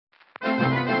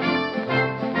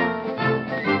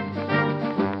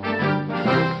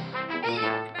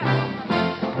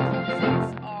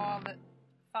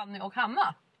och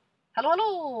Hanna. Hallå,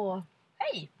 hallå!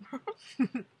 Hej!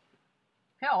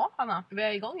 Ja, Hanna. Vi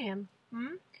är igång igen.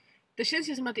 Det känns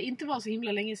ju som att det inte var så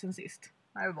himla länge sedan sist.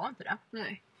 Nej, det var inte det.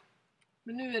 Nej.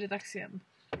 Men nu är det dags igen.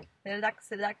 Är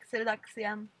det dags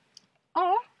igen?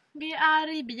 Ja, vi är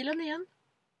i bilen igen.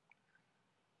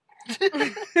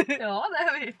 Ja, det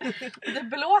är vi. Det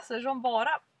blåser som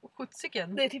bara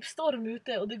skjutsiken. Det är typ storm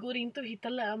ute och det går inte att hitta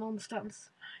lä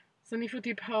någonstans. Så ni får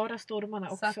typ höra stormarna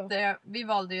också. Så att, vi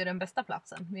valde ju den bästa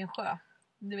platsen vid en sjö.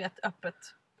 Du vet, öppet.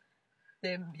 Det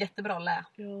är jättebra lä.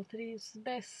 Jag trivs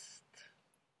bäst.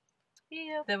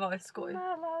 Det var ett skoj.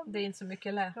 Det är inte så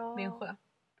mycket lä vid en sjö.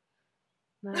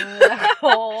 Nära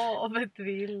havet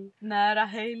vill. Nära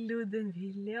hälludden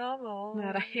vill jag vara.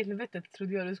 Nära helvetet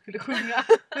trodde jag du skulle sjunga.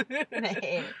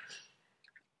 Nej.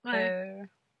 Nej.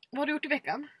 Vad har du gjort i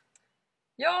veckan?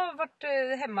 Jag har varit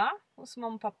hemma hos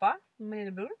mamma och pappa med min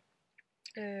lillebror.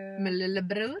 Med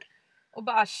lillebror. Och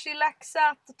bara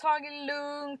chillaxat och tagit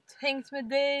lugnt, hängt med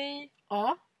dig.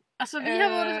 Ja. Alltså vi har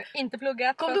varit... Inte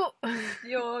pluggat. Kom då!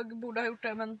 Jag borde ha gjort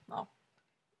det, men ja.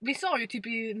 Vi sa ju typ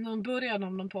i någon början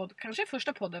om någon podd, kanske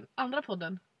första podden, andra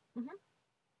podden.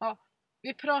 Ja,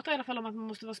 vi pratade i alla fall om att man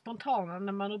måste vara spontan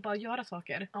när man bara gör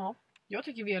saker. Ja. Jag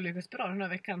tycker vi har lyckats bra den här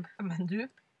veckan. Men du.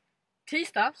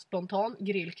 Tisdag, spontan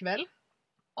grillkväll.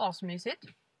 Asmysigt.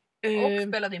 Och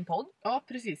spela din podd. Ja,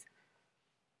 precis.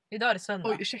 Idag är det söndag.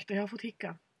 Oj, ursäkta, jag har fått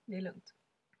hicka. Det är lugnt.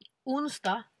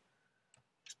 Onsdag,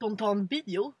 spontan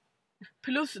bio.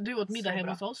 Plus du åt middag Så hemma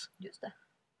bra. hos oss. Just det.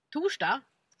 Torsdag,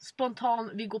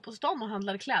 spontan vi går på stan och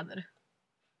handlar kläder.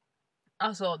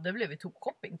 Alltså, det blev ju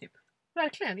shopping typ.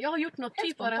 Verkligen, jag har gjort något Helt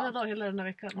typ varenda spontant. dag hela den här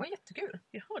veckan. Det var jättekul.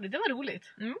 Jaha, det var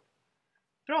roligt. Mm.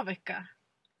 Bra vecka.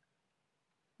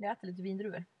 Jag äter lite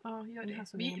vindruvor. Ja, gör Det det. här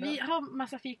som Vi, är bra. vi har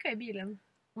massa fika i bilen.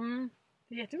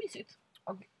 Det är jättemysigt.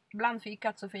 Och bland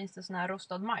fikat så finns det sån här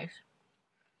rostad majs.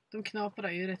 De knaprar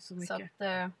ju rätt så Så mycket.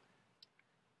 att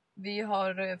vi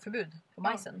har förbud på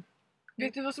majsen.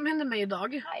 Vet du vad som hände mig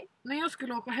idag? Nej. När jag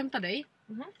skulle åka och hämta dig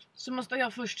Mhm. så måste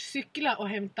jag först cykla och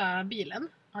hämta bilen.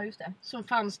 Ja, just det. Som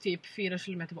fanns typ 4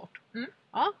 kilometer bort. Mm.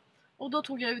 Ja. Och då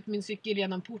tog jag ut min cykel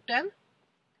genom porten.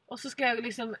 Och så ska jag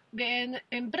liksom... Det är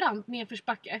en brant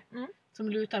nedförsbacke som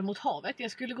lutar mot havet.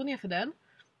 Jag skulle gå ner för den.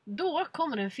 Då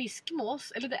kommer en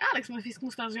fiskmås. Eller det är liksom en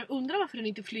fiskmås där, så jag undrar varför den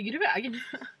inte flyger iväg.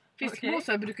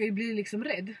 Fiskmåsar brukar ju bli liksom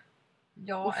rädd.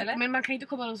 Ja, eller? Men man kan inte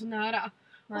komma dem så nära.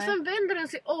 Nej. Och sen vänder den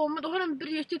sig om. Då har den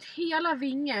brutit hela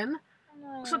vingen.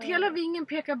 Så att hela vingen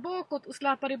pekar bakåt och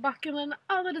släpar i backen. Och den är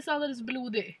alldeles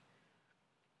blodig.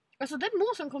 Alltså den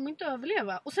måsen kommer inte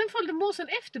överleva. Och sen följde måsen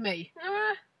efter mig.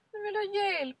 Nej, jag vill ha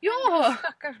hjälp. Ja!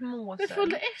 Stackars måsen. Den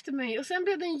följde efter mig. Och sen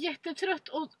blev den jättetrött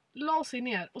och la sig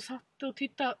ner. Och satt och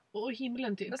tittade och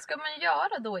himlen typ. Vad ska man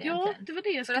göra då Ja, egentligen? det var det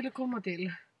jag För skulle komma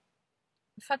till.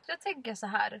 För att jag tänker så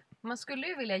här. Man skulle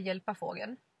ju vilja hjälpa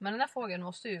fågeln. Men den här fågeln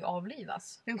måste ju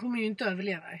avlivas. Den kommer ju inte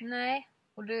överleva. Nej.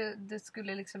 Och det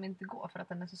skulle liksom inte gå för att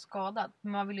den är så skadad.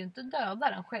 Men man vill ju inte döda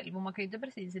den själv. Och man kan ju inte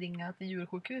precis ringa till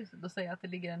djursjukhuset och säga att det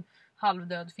ligger en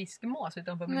halvdöd fiskmås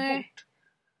utanför min Nej. port.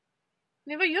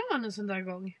 Nej, vad gör man en sån där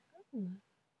gång?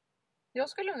 Jag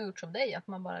skulle nog gjort som dig. Att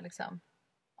man bara liksom...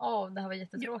 det här var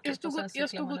jättetråkigt. Jag stod sen och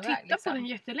cyklar man tittade iväg, liksom. på den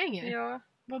jättelänge. Ja,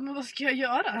 Men vad ska jag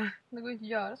göra? det går inte att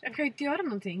göra så. Jag kan ju inte göra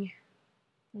någonting.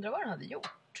 Undrar vad den hade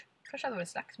gjort. Kanske hade varit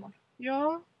slagsmål.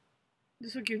 Ja, det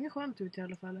såg ju inget skönt ut i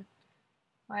alla fall.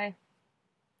 Nej.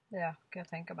 Det kan jag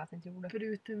tänka mig att det inte gjorde.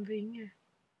 Bruten vinge.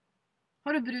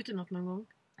 Har du brutit något någon gång?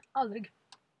 Aldrig.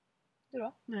 Du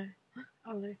då? Nej,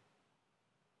 aldrig.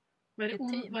 Vad är, Vilket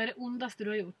team. vad är det ondaste du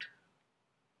har gjort?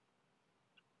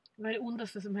 Vad är det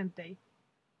ondaste som hänt dig?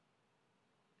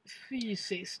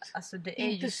 Fysiskt. Alltså det är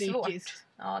Inte ju svårt. psykiskt.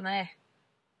 Ja, nej.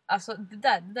 Alltså det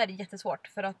där är jättesvårt.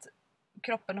 För att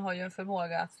kroppen har ju en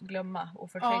förmåga att glömma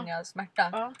och förtränga smärta.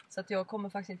 Ja. Så att jag kommer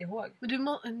faktiskt inte ihåg.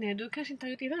 Men du kanske inte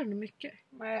har gjort illa dig mycket.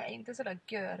 Nej, inte sådär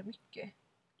gör mycket.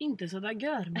 Inte så där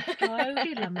gör mycket. Vad har jag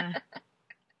gjort illa med?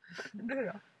 Du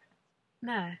då?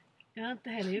 Nej, jag har inte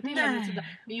heller gjort illa mig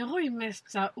sådär. Men jag har ju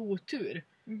mest så här otur.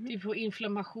 Typ på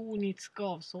inflammation i ett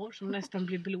skavsår som nästan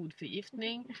blir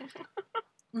blodförgiftning.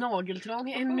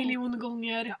 Nageltrång 1 miljon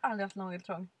gånger. Jag har aldrig haft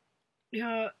nageltrång.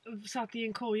 Jag satt i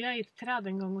en koja i ett träd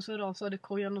en gång och så rasade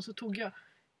kojan och så tog jag...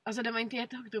 Alltså den var inte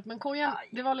jättehögt upp men kojan,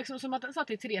 det var liksom som att den satt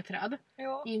i 3 träd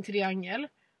Ja. i en triangel.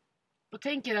 Och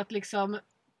tänker att liksom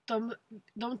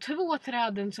de 2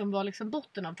 träden som var liksom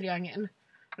botten av triangeln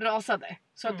rasade.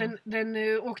 Så att den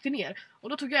åkte ner. Och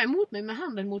då tog jag emot mig med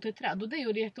handen mot ett träd och det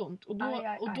gjorde jätteont. Och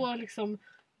då liksom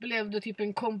blev det typ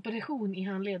en kompression i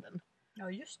handleden.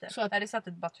 Ja, just det. Så att, är det så att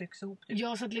det bara trycks ihop? Typ?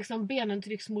 ja, så att liksom benen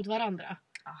trycks mot varandra.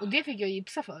 Och det fick jag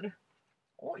gipsa för.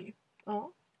 Oj.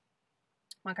 Ja.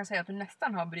 Man kan säga att du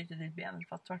nästan har brutit ditt ben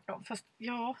för att tvärtom. Fast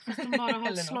de bara har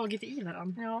Eller slagit i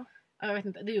varandra. Ja. Jag vet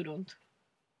inte, det gjorde ont.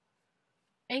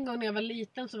 En gång när jag var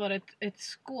liten så var det ett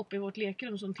skåp i vårt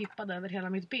lekrum som tippade över hela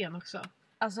mitt ben också.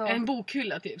 Alltså, En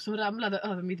bokhylla typ som ramlade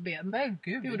över mitt ben. men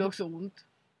gud. Det gjorde också ont.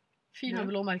 Fina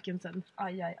blåmärken sen.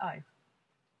 Aj.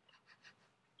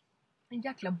 En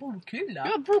jäkla bokhylla.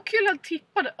 Ja, bokhyllan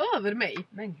tippade över mig.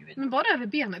 Men gud. Men bara över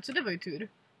benet, så det var ju tur.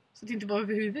 Så det inte var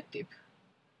över huvudet typ.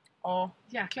 Ja.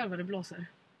 Jäklar vad det blåser.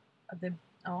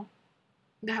 Ja.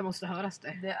 Det här måste höras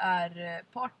det. Det är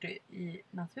party i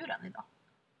naturen idag.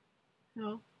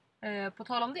 Ja. På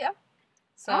tal om det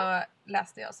så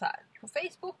läste jag så här på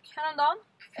Facebook häromdagen.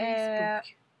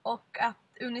 Facebook. Och att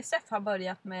UNICEF har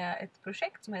börjat med ett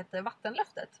projekt som heter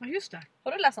Vattenlöftet. Ja, just det.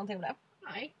 Har du läst någonting om det?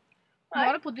 Nej. Nej.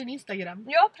 Bara på din Instagram.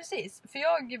 Ja, precis. För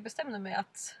jag bestämde mig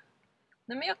att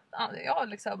jag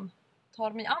liksom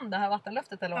tar mig an det här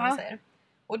vattenlöftet eller vad man säger.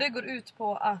 Och det går ut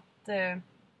på att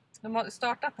de har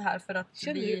startat det här för att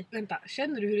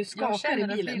Känner du hur det skakar jag känner i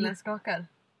att bilen? bilen skakar.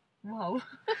 Wow.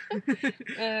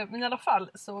 Men i alla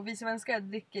fall så vi svenskar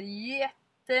dricker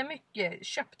jättemycket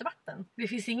köpt vatten. Det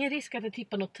finns ingen risk att det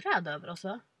tippar något träd över oss,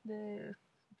 va? Det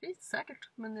finns säkert.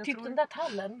 Men jag Typ tror, den där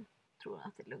tallen. tror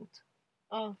att det är lugnt.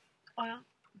 Ja.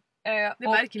 Det Det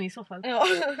märker ni i så fall. Ja.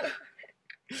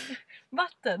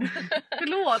 Vatten.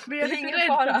 Förlåt, men jag är Det är lite ingen rädd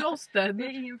fara. för blåsten. Det är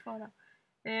ingen fara.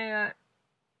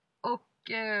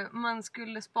 Man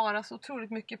skulle spara så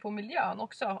otroligt mycket på miljön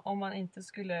också om man inte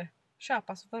skulle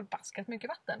köpa så förbaskat mycket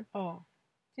vatten. Ja.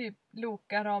 Typ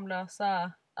Loka,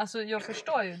 Ramlösa. Alltså jag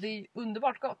förstår ju, det är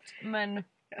underbart gott. Men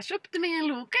Jag köpte mig en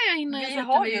Loka innan jag vi satte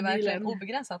har mig ju i verkligen bilen.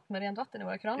 obegränsat med rent vatten i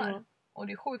våra kranar. Ja. Och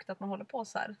det är sjukt att man håller på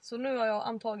så här. Så nu har jag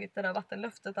antagit det där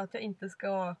vattenlöftet att jag inte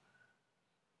ska...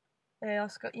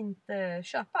 Jag ska inte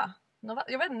köpa.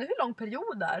 Jag vet inte hur lång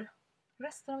period det är.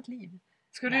 Resten av mitt liv.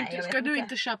 Ska Nej, du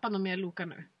inte köpa någon mer Loka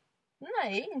nu?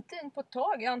 Nej, inte på ett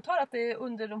tag. Jag antar att det är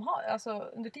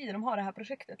under tiden de har det här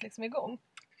projektet liksom igång.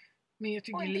 Men jag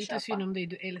tycker Och det är inte lite köpa. synd om dig.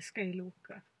 Du älskar ju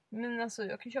Loka. Men alltså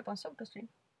jag kan köpa en Sodastream.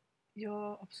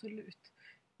 Ja, absolut.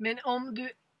 Men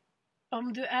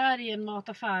om du är i en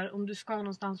mataffär, om du ska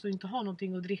någonstans och inte har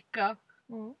någonting att dricka.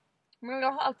 Mm. Men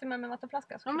jag har alltid med mig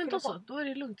vattenflaska. Ja, men då är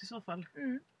det lugnt i så fall.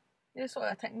 Mm. Det är så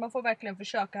jag tänker. Man får verkligen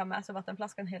försöka ha med sig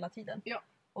vattenflaskan hela tiden. Ja.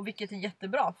 Och vilket är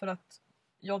jättebra för att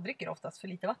jag dricker oftast för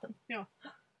lite vatten. Ja.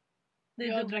 Det är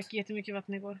Jag dumt. drack jättemycket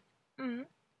vatten igår. Mm.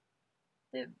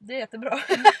 Det är jättebra.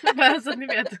 Bara så att ni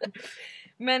vet.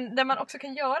 Men det man också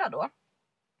kan göra då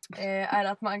är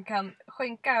att man kan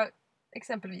skänka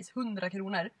exempelvis 100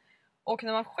 kronor. Och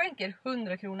när man skänker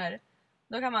 100 kronor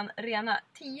då kan man rena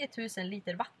 10 000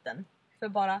 liter vatten för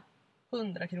bara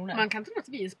 100 kronor. Man kan tro att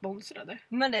vi är sponsrade.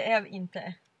 Men det är vi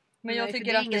inte. Men jag Nej, för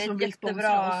tycker det är att ingen det är som ett vill sponsra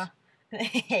jättebra... oss.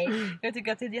 Nej, jag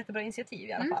tycker att det är ett jättebra initiativ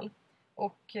i alla fall.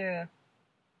 Och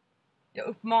jag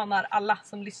uppmanar alla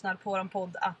som lyssnar på vår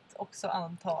podd att också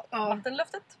anta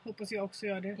vattenlöftet. Hoppas jag också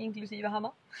gör det. Inklusive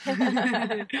Hanna.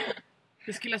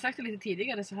 Jag skulle ha sagt det lite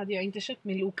tidigare så hade jag inte köpt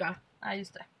min Loka. Nej,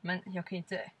 just det. Men jag kan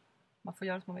inte... Man får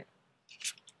göra som man vill.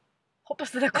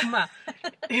 Hoppas det där kommer.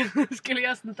 Jag skulle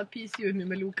göra sånt där pisljud nu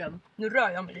med Lokan. Nu rör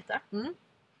jag mig lite.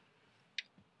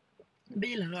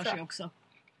 Bilen rör sig också.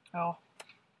 Ja.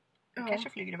 Kanske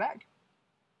flyger iväg.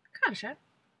 Kanske.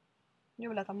 Jag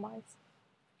vill äta majs.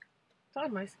 Ta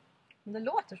en majs. Men det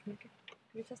låter så mycket.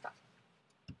 Ska vi testa?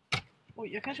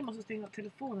 Oj, jag kanske måste stänga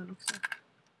telefonen också.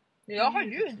 Jag har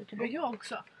ljud. Ja, jag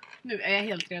också. Nu är jag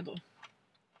helt redo.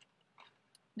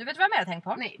 Du vet vad jag mer har tänkt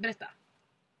på? Nej, berätta.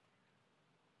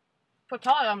 På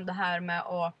tal om det här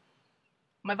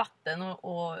med vatten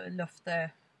och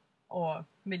löfte och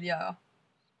miljö.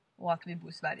 Och att vi bor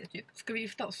i Sverige typ. Ska vi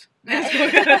gifta oss?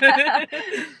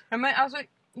 Ja, men alltså,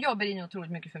 jag brinner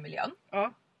otroligt mycket för miljön.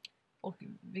 Ja. Och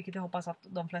vilket jag hoppas att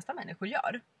de flesta människor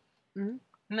gör. Mm.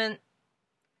 Men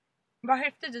vad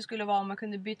häftigt det skulle vara om man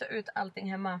kunde byta ut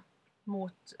allting hemma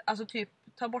mot, alltså typ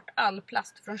ta bort all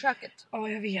plast från köket. Ja,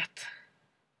 jag vet.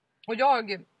 Och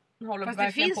jag håller Fast det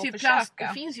verkligen finns på att ju försöka. plast,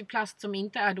 det finns ju plast som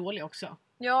inte är dålig också.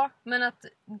 Ja, men att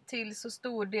till så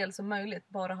stor del som möjligt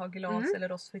bara ha glas eller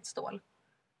rostfritt stål.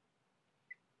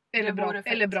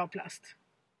 Eller bra plast.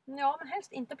 Ja, men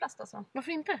helst inte plast alltså.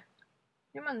 Varför inte?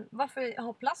 Ja, men varför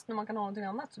ha plast när man kan ha någonting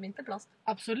annat som inte är plast?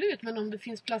 Absolut, men om det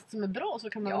finns plast som är bra så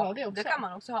kan man ha det också. det kan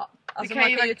man också ha. Alltså kan man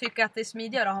ju kan ju vara- tycka att det är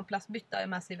smidigare att ha en plastbytta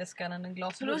med sig i väskan än en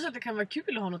glasburk. Plus att det kan vara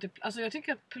kul att ha något alltså jag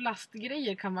tycker att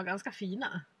plastgrejer kan vara ganska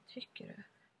fina. Tycker du?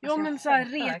 Ja, Alltså, men jag så här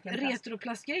hatar verkligen plast.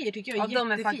 retroplastgrejer tycker jag är Ja,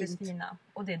 de är jättefint. faktiskt fina.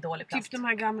 Och det är dålig plast. Typ de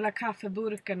här gamla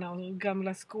kaffeburkarna och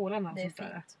gamla skålarna och Det är sånt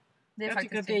där. fint. Det är Jag faktiskt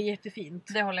tycker att det är fint. jättefint.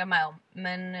 Det håller jag med om.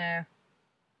 Men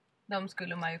De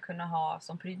skulle man ju kunna ha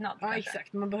som prydnad. Ja, kanske.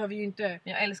 exakt. Man behöver ju inte...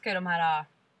 Men jag älskar ju de här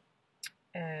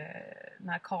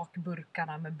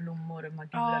kakburkarna med blommor och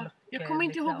gula lock. Jag kommer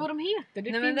inte ihåg vad de heter.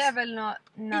 Det Nej, finns men det är väl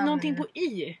namn. någonting på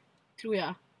I, tror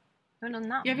jag. Det är någon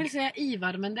namn. Jag vill säga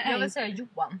Ivar, men det är Jag vill inte... säga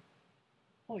Johan.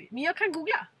 Oj, men jag kan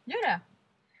googla. Gör det.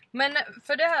 Men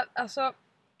för det här, alltså...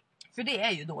 För det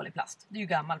är ju dålig plast. Det är ju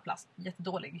gammal plast.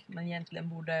 Jättedålig. Men egentligen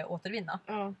borde återvinna.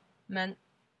 Ja. Men...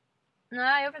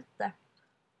 Nej, jag vet inte.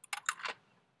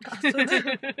 Alltså,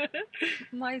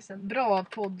 majsen. Bra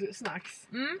poddsnacks.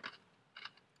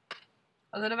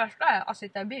 Alltså det värsta är att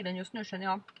sitta i bilen just nu, känner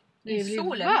jag. Det blir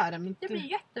solen. varmt. Det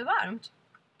blir jättevarmt.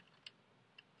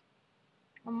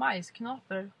 Och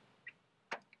majsknaper.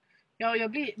 Ja,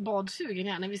 jag blir badsugen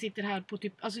här när vi sitter här på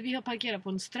typ... Alltså vi har parkerat på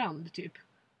en strand typ.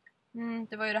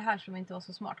 Det var ju det här som inte var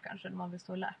så smart kanske när man vill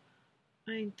stå och lä.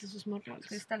 Nej, inte så smart Ska vi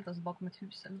alls. ställt oss bakom ett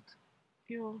hus eller något.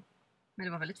 Ja, Men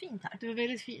det var väldigt fint här. det var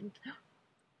väldigt fint.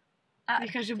 Vi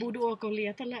kanske fint. borde åka och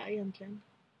leta lä egentligen.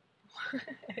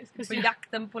 På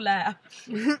jakten på lä.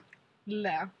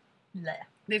 Lä. Lä.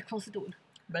 Det är ett konstigt ord.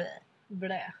 Blä.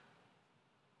 Blä.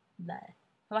 Lä.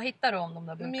 Vad hittar du om de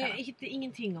där Men burkarna? jag hittar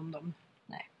ingenting om dem.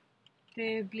 Nej.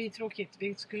 Det blir tråkigt.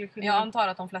 Vi skulle kunna Jag antar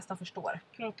att de flesta förstår.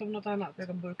 prata om något annat.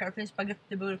 Vilka burkar. Det finns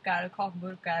spagettiburkar,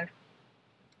 kakburkar,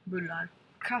 bullar.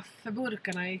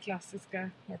 Kaffeburkarna är klassiska.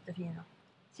 Jättefina.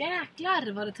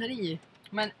 Jäklar vad det tar i.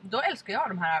 Men då älskar jag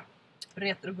de här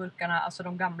retroburkarna, alltså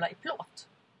de gamla i plåt.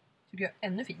 Tycker jag är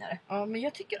ännu finare. Ja, men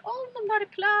jag tycker om de där i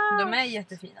plast. De är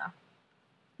jättefina.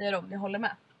 Det är de, jag håller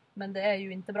med. Men det är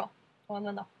ju inte bra att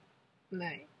använda.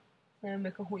 Nej. Det är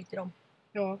mycket skit i dem.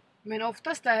 Ja, men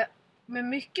oftast är med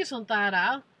mycket sånt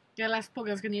där, jag har läst på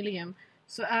ganska nyligen,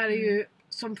 så är det ju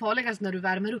som farligast när du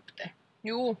värmer upp det.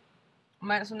 Jo,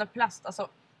 men sån där plast, alltså.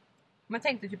 Man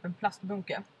tänkte typ en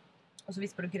plastbunke. Och så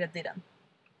vispar du grädde i den.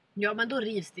 Ja, men då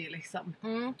rivs det ju liksom.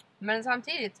 Men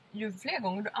samtidigt, ju fler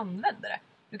gånger du använder det.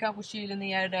 Du kanske kyler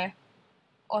ner det.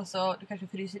 Och så du kanske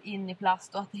fryser in i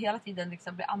plast. Och att det hela tiden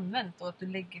liksom blir använt. Och att du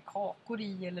lägger kakor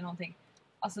i eller någonting.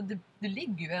 Alltså det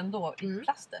ligger ju ändå i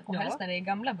plasten. Och helst när det är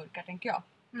gamla burkar, tänker jag.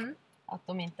 Att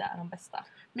de inte är de bästa.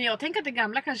 Men jag tänker att det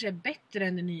gamla kanske är bättre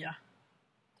än det nya.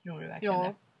 Tror du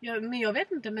verkligen Ja, men jag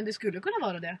vet inte, men det skulle kunna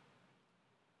vara det.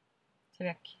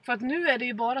 Tvek. För att nu är det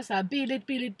ju bara så här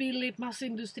billigt,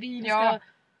 massaindustri. Vi Ja, ska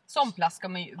som plast ska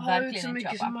man ju ha ut verkligen så inte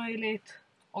mycket köpa. som möjligt.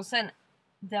 Och sen,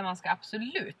 det man ska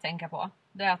absolut tänka på,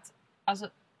 det är att alltså,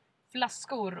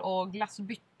 flaskor och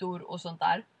glassbyttor och sånt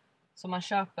där som man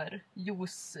köper,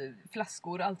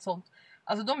 juiceflaskor, allt sånt.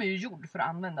 Alltså de är ju gjord för att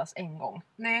användas en gång.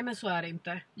 Nej, men så är det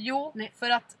inte. Jo, Nej. för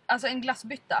att alltså en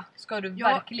glassbytta ska du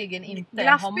verkligen inte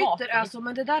ha mat Glassbyttor i. alltså,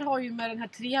 men det där har ju med den här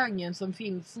triangeln som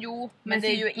finns. Jo, men med det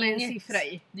är ju med en siffra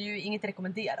i. det är ju inget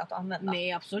rekommenderat att använda.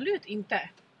 Nej, absolut inte.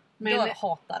 Men Jag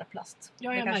hatar plast. ja,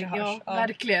 Det jag kanske märker, hörs. ja,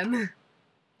 verkligen.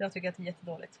 Jag tycker att det är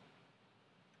jättedåligt.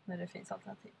 När det finns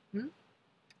alternativ.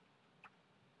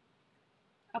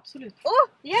 Absolut.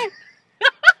 Hjälp!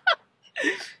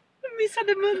 Jag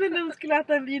missade munnen när hon skulle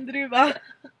äta en vindruva.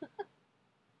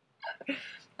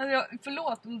 Alltså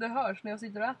förlåt om det hörs när jag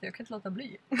sitter och äter. Jag kan inte låta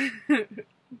bli.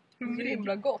 Det är så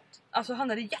himla gott. Alltså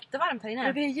Hanna, det är jättevarmt här inne.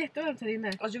 Ja, det är jättevarmt här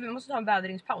inne. Alltså vi måste ta en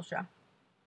vädringspaus, tror jag.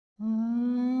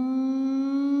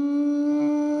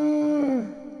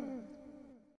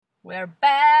 We're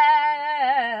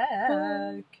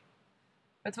back!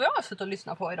 Vet du vad jag har suttit och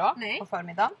lyssnat på idag? Nej. På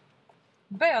förmiddagen?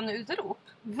 Bönutrop.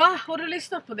 Va? Har du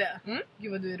lyssnat på det? Mm.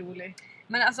 Gud vad du är rolig.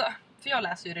 Men alltså, för jag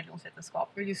läser ju religionsvetenskap.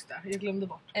 Ja, just det, jag glömde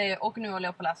bort. Och nu håller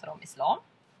jag på att läsa om islam.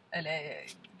 Eller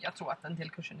jag tror att en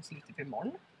till kursen är slut för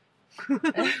imorgon.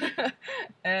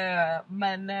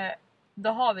 Men då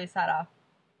har vi så här.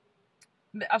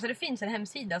 Alltså det finns en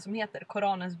hemsida som heter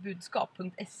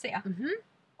koranensbudskap.se.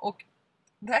 Och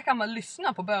där kan man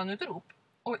lyssna på bönutrop.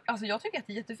 Och alltså jag tycker att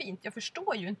det är jättefint. Jag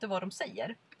förstår ju inte vad de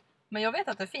säger. Men jag vet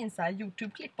att det finns så här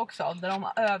YouTube-klipp också där de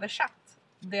har översatt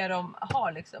det de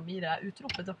har liksom i det här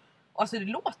utropet. Och alltså det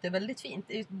låter väldigt fint.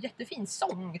 Det är en jättefin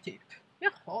sång typ.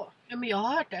 Jaha, ja, men jag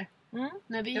har hört det.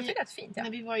 När Jag tycker att det är fint, ja. när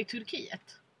vi var i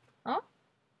Turkiet. Ja.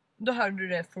 Då hörde du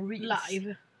det for reals.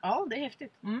 Live. Ja, det är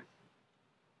häftigt.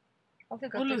 Jag tycker Och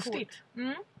att det är lustigt.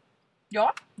 coolt.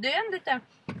 Ja, det är en lite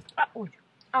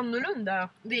annorlunda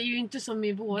Det är ju inte som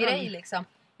i våran. grej liksom.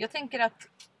 Jag tänker att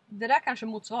det där kanske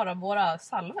motsvarar våra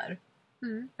salmer.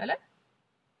 Eller?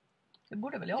 Det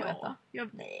borde väl jag veta?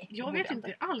 Nej, det Jag borde vet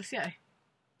inte alls jag.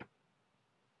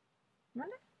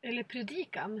 Eller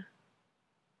predikan.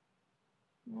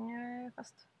 Nej,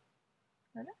 fast...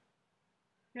 Eller?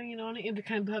 Jag har ingen aning.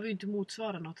 Det behöver ju inte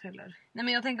motsvara något heller. Nej,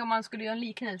 men jag tänker om man skulle göra en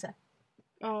liknelse.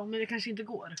 Ja, men det kanske inte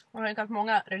går. Jag tänker att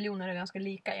många religioner är ganska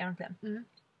lika egentligen.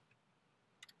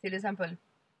 till exempel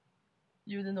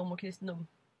judendom och kristendom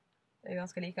är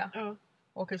ganska lika. Ja.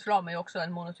 Och islam är ju också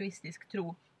en monoteistisk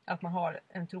tro. Att man har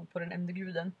en tro på den enda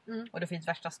guden. Mm. Och det finns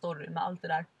värsta story med allt det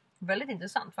där. Väldigt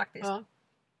intressant faktiskt. Ja.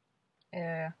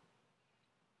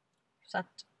 Så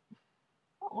att...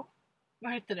 Ja.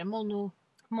 Vad heter det?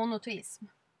 Monoteism.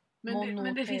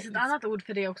 Men det finns ett annat ord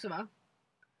för det också, va?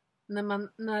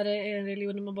 När det är en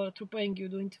religion där man bara tror på en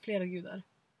gud och inte flera gudar.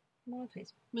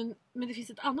 Monoteism. Men det finns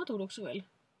ett annat ord också, väl?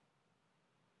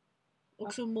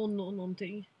 Också mono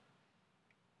någonting.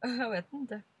 Jag vet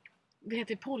inte. Det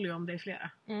heter poly om det är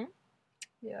flera. Mm.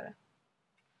 Det gör det.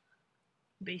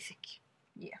 Basic.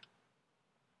 Yeah.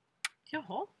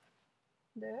 Jaha.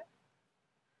 Det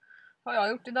har jag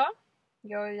gjort idag.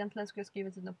 Jag egentligen skulle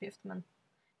skrivit en uppgift, men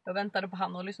jag väntade på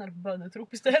han och lyssnade på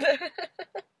bönetrop istället.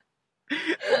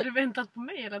 Har du väntat på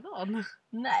mig hela dagen?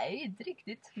 Nej, inte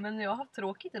riktigt. Men jag har haft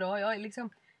tråkigt idag. Jag har liksom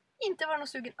inte varit någon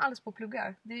sugen alls på att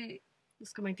plugga. Då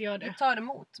ska man inte göra det. Det tar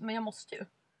emot, men jag måste ju.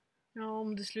 Ja,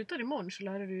 om du slutar imorgon så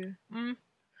lär du ju. Mm.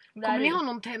 Kommer ni ha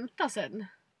någon tenta sen?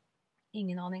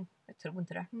 Ingen aning. Jag tror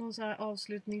inte det. Någon så här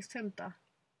avslutningstenta?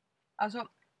 Alltså,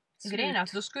 grejen är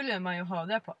att då skulle man ju ha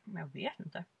det på... Men jag vet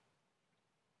inte.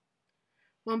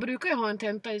 Man brukar ju ha en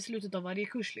tenta i slutet av varje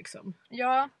kurs liksom.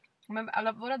 Ja, men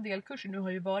alla våra delkurser nu har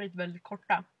ju varit väldigt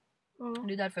korta. Mm.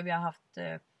 Det är därför vi har haft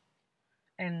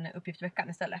en uppgift i veckan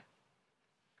istället.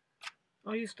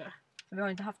 Ja, just det. För vi har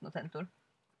inte haft några tentor.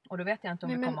 Och då vet jag inte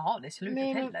om vi kommer ha det i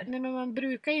slutet heller. Nej, men man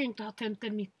brukar ju inte ha tentor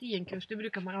mitt i en kurs. Det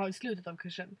brukar man ha i slutet av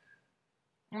kursen.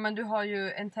 Men du har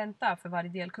ju en tenta för varje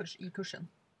delkurs i kursen.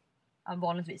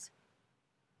 Vanligtvis.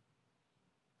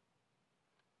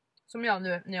 Som jag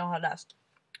nu när jag har läst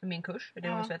min kurs,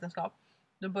 religionsvetenskap.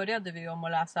 Då började vi om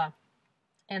att läsa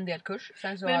en delkurs.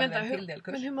 Sen så har vi en till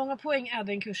delkurs. Men hur många poäng är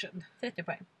den kursen? 30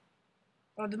 poäng.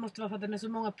 Ja, det måste vara för att den är så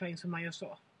många poäng som man gör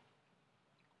så.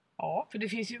 Ja. För det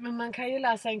finns ju, men man kan ju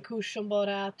läsa en kurs som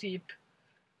bara är typ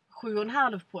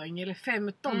 7,5 poäng eller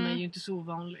 15 är ju inte så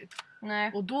vanligt.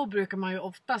 Nej. Och då brukar man ju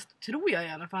oftast, tror jag i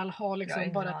alla fall, ha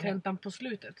liksom bara tentan på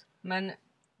slutet. Men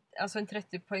alltså en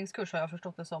 30-poängskurs har jag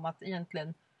förstått det som att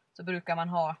egentligen så brukar man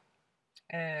ha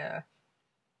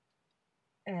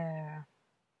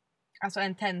alltså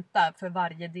en tenta för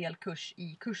varje delkurs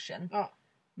i kursen. Ja.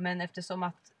 Men eftersom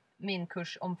att min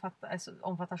kurs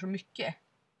omfattar så mycket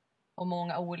och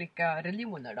många olika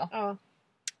religioner då. Ja.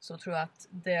 Så tror jag att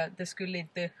det skulle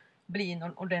inte bli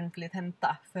någon ordentlig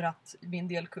tenta för att min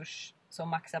delkurs som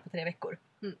maxar på 3 veckor.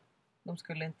 Mm. De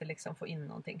skulle inte liksom få in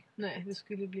någonting. Nej, det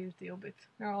skulle bli lite jobbigt.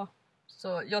 Ja,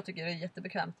 så jag tycker det är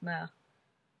jättebekvämt med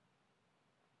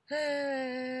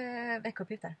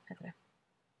veckouppgifter heter det.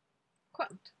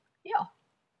 Skönt. Ja.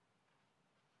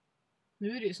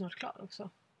 Nu är det ju snart klar också.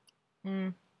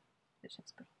 Mm. Det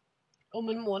känns bra. Om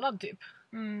en månad typ.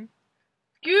 Mm.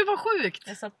 Gud vad sjukt!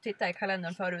 Jag satt och tittade i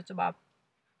kalendern förut och bara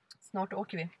snart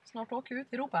åker vi. Snart åker vi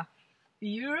ut i Europa.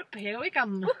 Europe, here we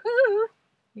come.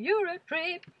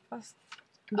 Eurotrip. Fast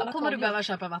Då kommer du behöva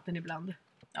köpa vatten ibland.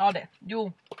 Ja det,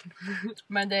 jo.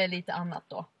 Men det är lite annat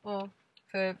då. Ja.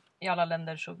 För i alla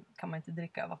länder så kan man inte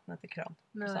dricka vattnet i kran.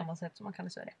 Nej. På samma sätt som man kan i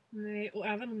Sverige. Nej, och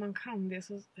även om man kan det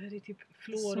så är det typ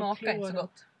fluor och Smakar klor. inte så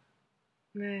gott.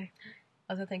 Nej.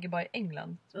 Alltså jag tänker bara i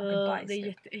England. Smakar bajs. Det är typ.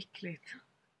 jätteäckligt.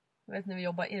 Jag vet när vi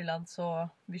jobbade i Irland så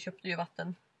vi köpte ju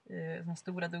vatten. Såna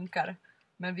stora dunkar.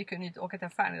 Men vi kunde ju inte åka till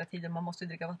affären hela tiden. Man måste ju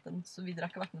dricka vatten. Så vi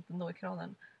drack vattnet ändå i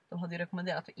kranen. De hade ju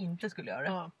rekommenderat att vi inte skulle göra det.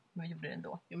 Ja. Men vi gjorde det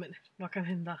ändå. Jo men vad kan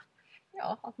hända?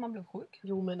 Ja, att man blev sjuk.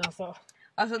 Jo men alltså.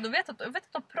 Alltså du vet att de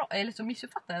eller så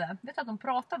missuppfattade jag det. Jag vet att de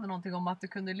pratade någonting om att det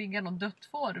kunde ligga någon dött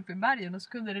får uppe i bergen och så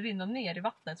kunde det rinna ner i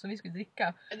vattnet som vi skulle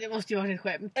dricka. Det måste ju vara ett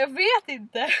skämt. Jag vet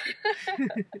inte!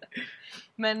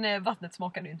 Men vattnet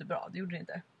smakade ju inte bra, det gjorde det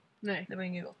inte. Nej. Det var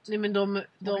inget gott. Nej men de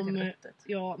Ruttet.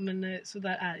 ja men så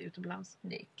där är det utomlands.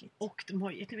 Det är äckligt. Och de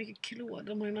har ju jättemycket klor.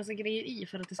 De har ju massa grejer i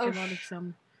för att det ska vara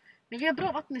liksom. Men vi har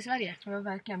bra vatten i Sverige. Det var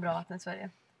verkligen bra vatten i Sverige.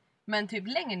 Men typ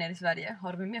längre ner i Sverige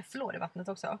har de mer fluor i vattnet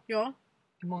också. Ja.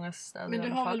 I många städer. Men i du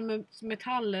alla har fall. väl med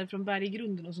metaller från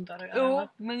berggrunden och sånt där? Jo,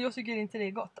 men jag tycker inte det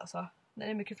är gott alltså. När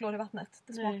det är mycket fluor i vattnet.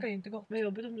 Det Nej. smakar ju inte gott. Vad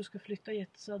jobbigt om du ska flytta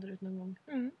jättesöderut någon gång.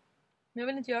 Mm. Men jag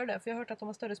vill inte göra det för jag har hört att de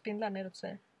har större spindlar neråt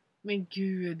sig. Men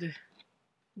gud.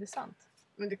 Det är sant.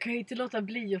 Men du kan ju inte låta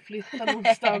bli att flytta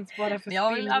någonstans bara för Men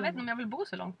jag spindlar. vet inte om jag vill bo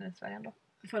så långt ner i Sverige ändå.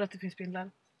 För att det finns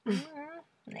spindlar.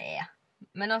 Nej.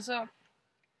 Men alltså.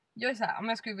 Jag är så här, om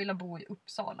jag skulle vilja bo i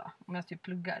Uppsala. Om jag typ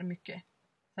pluggar mycket.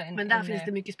 Men där finns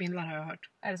det mycket spindlar har jag hört.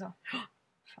 Är det så?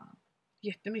 Fan.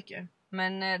 Jättemycket.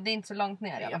 Men det är inte så långt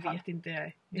ner i alla Jag fall. vet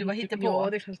inte. Du bara hittar på. Ja,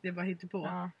 det är klart det är bara hittar på.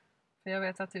 Ja. För jag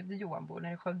vet att typ Johan bor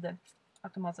nere i Skövde.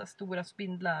 Att de har så här stora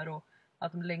spindlar och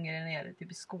att de längre ner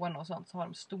typ i Skåne och sånt så har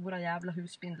de stora jävla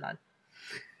husspindlar.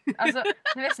 Alltså,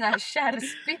 ni vet såna här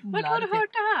kärrspindlar. Vart har du typ.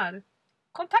 hört det här?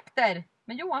 Kontakter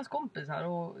med Johans kompisar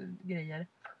och grejer.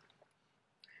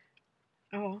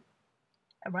 Ja.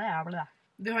 Bla.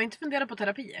 Du har inte funderat på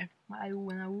terapi?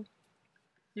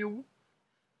 Jo.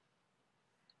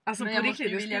 Alltså Men på jag måste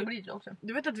riktigt, ju vilja bli det också.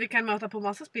 du vet att vi kan möta på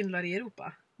massa spindlar i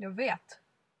Europa? Jag vet.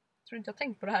 Tror inte jag har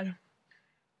tänkt på det här.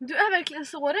 Du är verkligen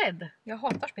så rädd. Jag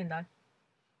hatar spindlar.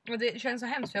 Och det känns så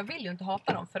hemskt för jag vill ju inte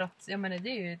hata dem. För att jag menar, det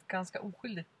är ju ett ganska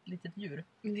oskyldigt litet djur.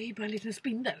 Men det är ju bara en liten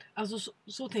spindel. Alltså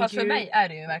så tänker Fast för mig är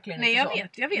det ju verkligen Nej,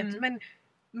 inte så. jag vet.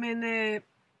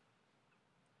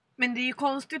 Men det är ju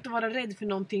konstigt att vara rädd för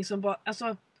någonting som bara...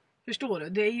 Alltså, förstår du?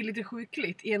 Det är ju lite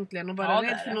sjukligt egentligen att vara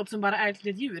rädd för något som bara är ett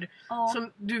litet djur. Ja.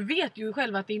 Som du vet ju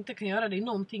själv att det inte kan göra dig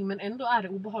någonting, men ändå är det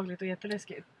obehagligt och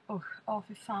jätteläskigt. Ja,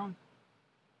 för fan.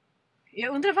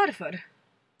 Jag undrar varför.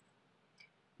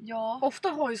 Ja. Ofta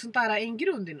har ju sånt där en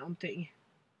grund i någonting.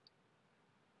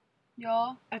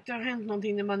 Ja. Att det har hänt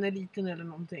någonting när man är liten eller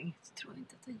någonting. Jag tror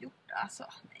inte att jag har gjort det. Alltså,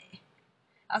 nej.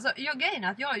 Alltså, grejen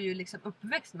är att jag är ju liksom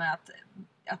uppväxt med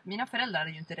att mina föräldrar är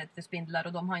ju inte rädda för spindlar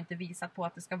och de har inte visat på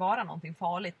att det ska vara någonting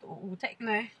farligt och otäckt.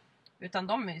 Nej. Utan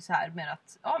de är ju så här med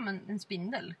att, ja men en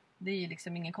spindel, det är ju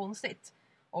liksom inget konstigt.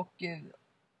 Och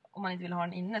om man inte vill ha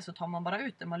den inne så tar man bara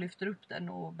ut den, man lyfter upp den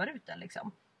och bär ut den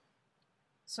liksom.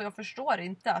 Så jag förstår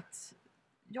inte att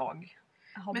jag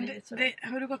har Men blivit så.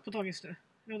 har du gått på dagis du?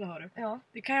 Ja, det har du. Ja.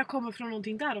 Det kan ju komma från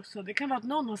någonting där också. Det kan vara att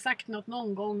någon har sagt något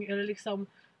någon gång eller liksom...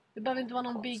 Det behöver inte vara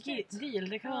någon big deal.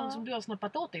 Det kan vara något som du har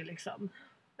snappat åt dig liksom.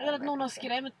 Eller att någon har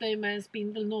skrämt dig med en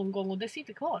spindel någon gång och det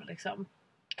sitter kvar liksom.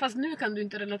 Fast nu kan du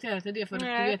inte relatera till det för att du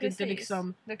vet precis. inte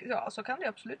liksom... Ja, så kan det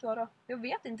absolut vara. Jag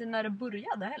vet inte när det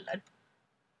började heller.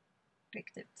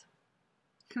 Riktigt.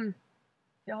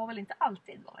 Jag har väl inte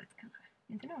alltid varit kanske.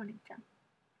 Inte när jag var liten.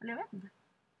 Eller jag vet inte.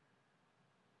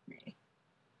 Nej.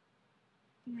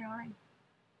 Ingen aning.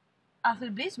 Alltså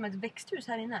det blir som ett växthus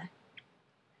här inne.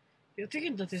 Jag tycker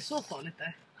inte att det är så farligt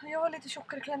det. Jag har lite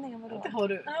tjockare klänning än vad du har. Det har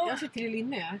du. Ja. Jag sitter i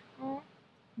linne.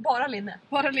 Bara linne.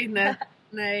 Bara linne.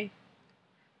 Nej.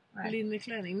 Nej.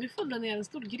 Linneklänning. Nu föll det ner en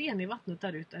stor gren i vattnet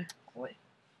där ute. Oj.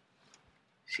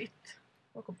 Shit.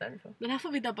 Var kom den ifrån? Den här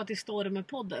får vi dappa till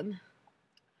Stormen-podden.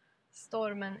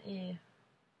 Stormen i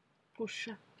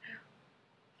Forsa.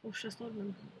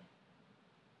 Forsa-stormen.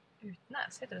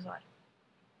 Utnäs, heter det så här?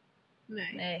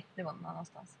 Nej. Nej, det var någon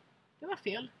annanstans. Det var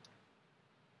fel.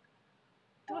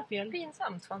 Det var fel.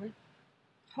 Pinsamt, Fanny.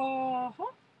 Jaha.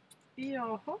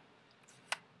 Jaha.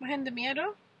 Vad händer mer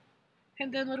då?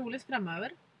 Händer det något roligt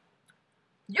framöver?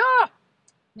 Ja!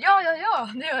 Ja,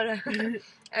 det gör det.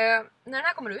 När den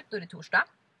här kommer ut då är det torsdag.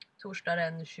 Torsdag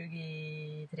den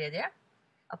 23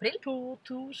 april. På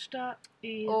torsdag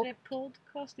är det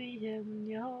podcast igen.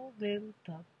 Jag har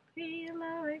väntat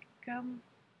hela veckan.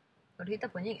 Har du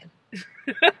hittat på en jingel?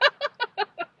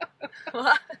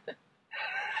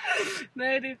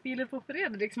 Nej, det är Filip och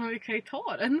Fredrik, men vi kan ju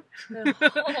ta den.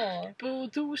 På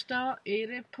torsdag är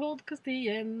det podcast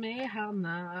igen med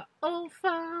Hanna och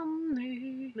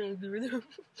Fanny.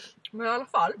 Men i alla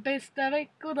fall. Bästa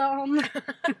veckodagen.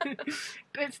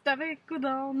 Bästa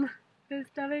veckodagen.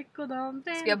 Bästa veckodagen.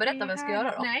 Ska jag berätta vad jag ska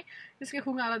göra då? Nej, jag ska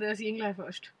sjunga alla deras jinglar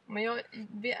först.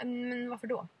 Men varför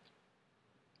då?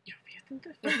 Jag vet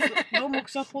inte. För de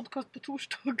också har podcast på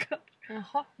torsdagar.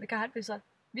 Jaha, vilka herpisar?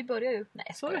 Vi börjar ju.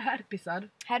 Nej, Så är det herpisar.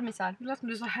 Hermisar. Det lät som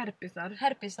du sa herpisar.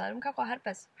 Herpisar, de kanske har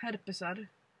herpes. Herpisar.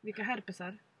 Vilka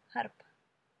herpisar? Harp.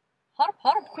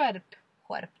 Skärp.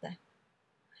 Skärp det.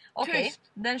 Okej,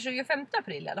 Tyst. den 25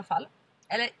 april i alla fall.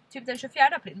 Eller typ den 24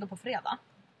 april då på fredag.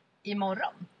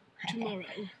 Imorgon.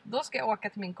 Tomorrow. Då ska jag åka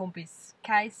till min kompis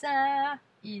Kajsa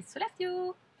i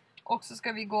Sollefteå. Och så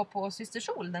ska vi gå på Syster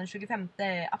Sol den 25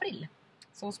 april.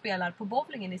 Som spelar på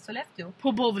bowlingen i Sollefteå.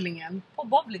 På bowlingen. På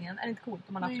bowlingen, är det inte coolt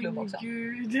om man har haft klubb också?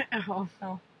 Gud, jaha.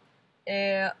 Ja.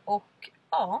 Och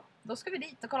ja, då ska vi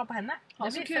dit och kolla på henne. Ja,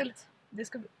 Det så blir kul. fett. Det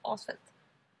ska bli asfett.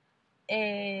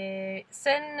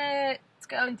 Sen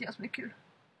ska jag inte göra så mycket kul.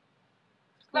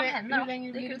 Vad med henne Hur då?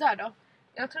 länge Det är blir du kul. där då?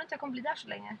 Jag tror inte jag kommer bli där så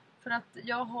länge. För att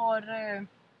jag har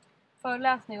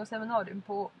föreläsning och seminarium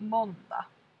på måndag.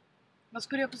 Vad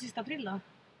ska du göra på sista april då?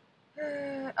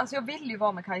 Alltså jag vill ju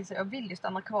vara med Kajsa. Jag vill ju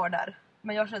stanna kvar där.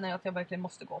 Men jag känner ju att jag verkligen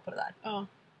måste gå på det där. Ja.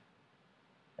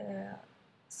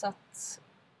 Så att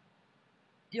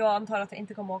jag antar att jag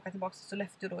inte kommer åka tillbaka till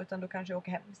Sollefteå då, utan då kanske jag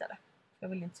åker hem istället. Jag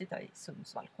vill inte sitta i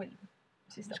Sundsvall själv.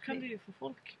 Så kan du ju få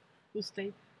folk hos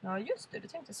dig. Ja just det, du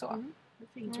tänkte så. Mm, det är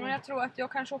fint. Men jag tror att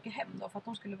jag kanske åker hem då för att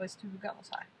de skulle vara i stugan och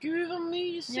så här. Gud vad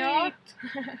mysigt! Ja.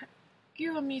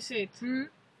 Gud vad mysigt!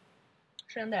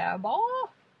 Kände jag bara.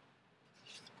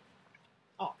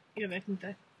 Jag vet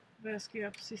inte vad jag ska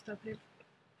göra på sista april.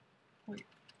 Oj,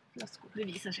 flaskor. Det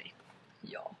visar sig.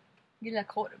 Ja, grilla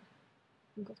korv.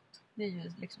 Gott. Det är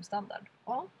ju liksom standard.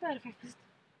 Ja, det är det faktiskt.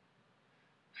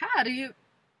 Här är ju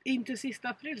inte sista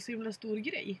april så himla stor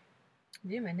grej.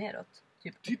 Det är mer neråt.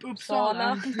 Typ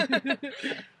Uppsala.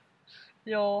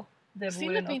 Ja, det vore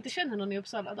Synd att vi något. inte känner någon i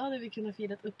Uppsala. Då hade vi kunnat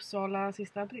fira Uppsala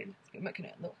sista april. Skulle man kunna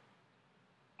ändå.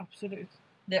 Absolut.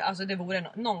 Det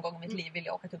vore någon gång i mitt liv vill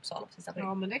jag åka till Uppsala på sista april.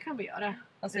 Ja, men det kan vi göra.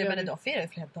 Alltså det jag gör menar, vi. de firar ju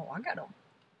flera dagar då.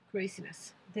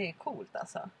 Craziness. Det är coolt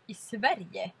alltså. I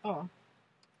Sverige. Ja.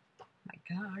 My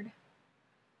god.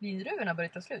 Vindruvorna börjar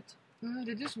ta slut.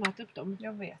 Det är du som har ätit upp dem.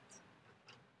 Jag vet.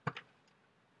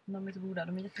 De är så goda,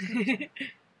 de är jättesmutsiga.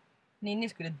 Ninni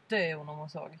skulle dö om hon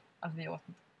såg att vi åt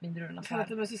vindruvorna så För att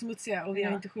de här. är så smutsiga och vi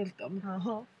har Ja. inte skylt dem.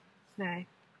 Jaha. Nej.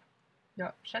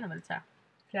 Jag känner mig lite såhär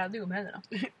krävdig om händerna.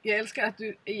 Jag älskar att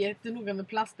du är jättenoga med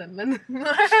plasten, men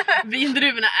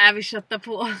vindruvorna är vi kötta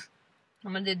på. Ja,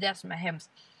 men det är det som är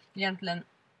hemskt. Egentligen,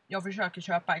 jag försöker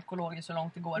köpa ekologiskt så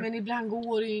långt det går. Men ibland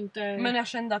går det ju inte. Men jag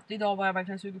kände att idag var jag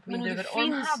verkligen sugen på Men om det vindruvor. Och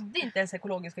de finns- hade inte ens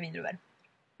ekologiska vindruvor.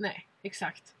 Nej,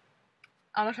 exakt.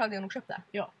 Annars hade jag nog köpt det.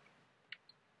 Ja.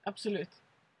 Absolut.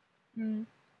 Mm.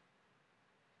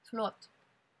 Förlåt.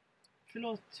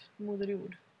 Förlåt, moder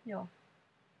jord. Ja.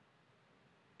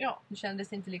 Ja. Det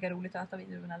kändes inte lika roligt att äta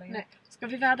vindruvorna längre. Nej. Ska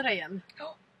vi vädra igen?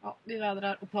 Ja. Ja, vi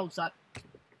vädrar och pausar.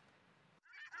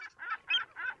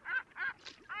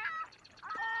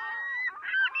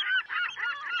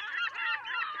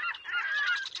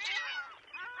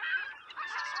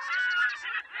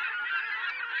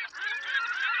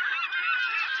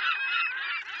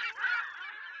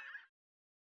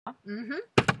 Mhm.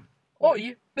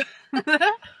 Oj!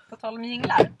 På tal om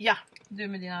jinglar. Ja. Du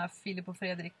med dina Filip och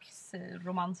Fredriks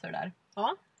romanser där.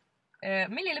 Ja.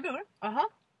 Min lillebror, Aha.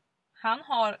 han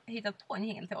har hittat på en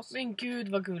jingel till oss. Men gud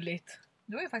vad gulligt.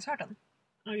 Du har ju faktiskt hört den.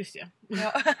 Ja, just det.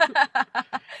 Ja.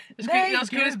 Jag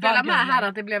skulle gud, spela vad med här gulligt.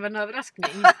 att det blev en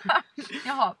överraskning.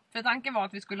 Jaha, för tanken var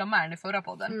att vi skulle ha med den i förra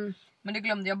podden. Mm. Men det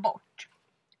glömde jag bort.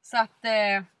 Så att,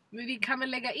 Men vi kan väl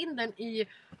lägga in den i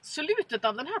slutet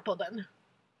av den här podden?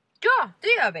 ja, det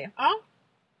gör vi. Ja.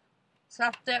 Så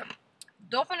att,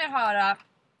 då får ni höra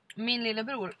min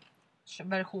lillebrors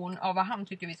version av vad han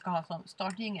tycker vi ska ha som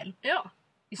startjingel. Ja.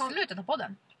 I Han- slutet av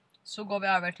podden så går vi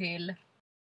över till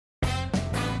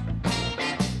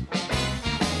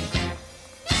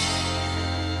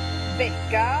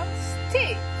veckans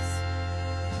tips.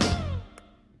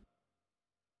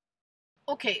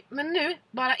 Okej, men nu,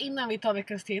 bara innan vi tar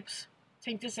veckans tips,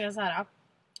 tänkte jag säga så här.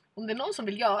 Om det är någon som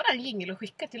vill göra en jingle och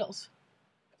skicka till oss,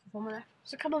 Får man det?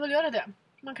 så kan man väl göra det.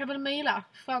 Man kan väl mejla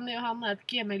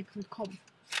fannyjohanna@gmail.com.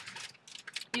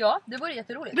 Ja, det vore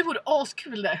jätteroligt. Det vore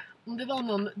askul det, om det var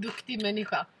någon duktig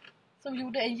människa som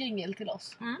gjorde en jingle till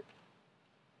oss. Mm.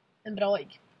 En bra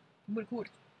ägg. Det vore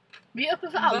coolt. Vi är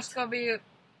öppna för Vad allt. ska vi...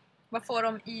 Vad får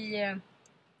de i...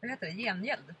 Vad heter det?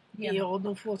 Gengäld? Ja,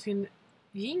 de får sin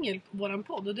jingle på våran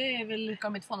podd och det är väl... Ska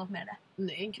de inte få något mer än det?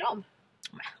 Nej, en kram.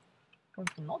 Ska de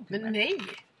få någonting Men mer? nej.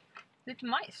 Lite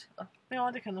majs då.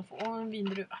 Ja, det kan de få. Och en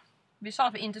vindruva. Vi sa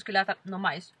att vi inte skulle äta någon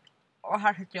majs. Och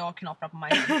här sitter jag och knaprar på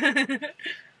majs.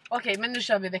 Okej, men nu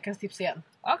kör vi veckans tips igen.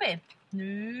 Okej,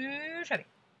 nu kör vi.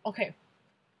 Okej.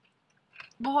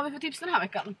 Vad har vi för tips den här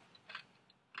veckan?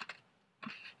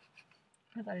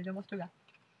 Vänta, jag måste tugga.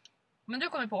 Men du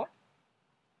kom ju på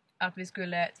att vi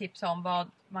skulle tipsa om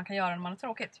vad man kan göra när man har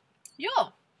tråkigt.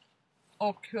 Ja!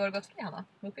 Och hur har det gått för dig, Hanna,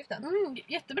 med uppgiften?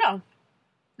 Jättebra.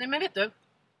 Nej, men vet du?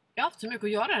 Jag har haft så mycket att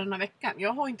göra den här veckan.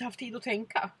 Jag har inte haft tid att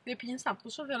tänka. Det är pinsamt.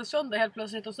 Och så var det söndag helt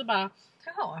plötsligt och så bara...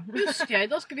 Jaha. Just ja,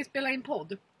 idag ska vi spela in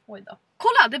podd. Oj då.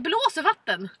 Kolla, det blåser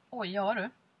vatten! Oj, ja du.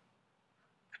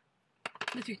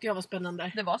 Det tyckte jag var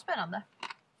spännande. Det var spännande.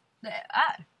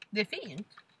 Det är fint.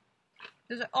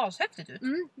 Det ser ashäftigt ut.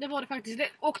 Det var det faktiskt. Det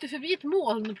åkte förbi ett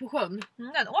moln på sjön.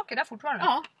 Den åker där fortfarande.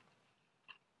 Ja.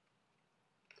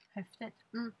 Häftigt.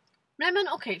 Nej men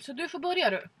okej, så du får börja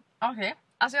du. Okej.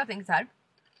 Alltså jag tänker så här.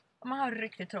 Om man har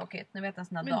riktigt tråkigt, ni vet en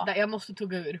sån här dag. Vänta, jag måste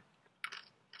tugga ur.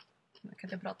 Kan inte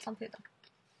jag prata samtidigt då?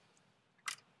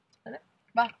 Eller?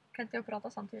 Va? Kan inte jag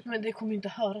prata samtidigt? Men det kommer ju inte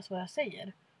höras vad jag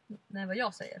säger. Nej, vad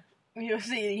jag säger. Jag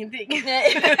säger ingenting. Nej.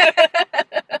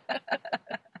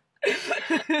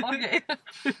 Okej.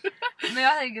 Men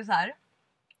jag tänker så här.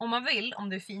 Om man vill, om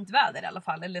det är fint väder i alla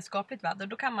fall, eller skapligt väder,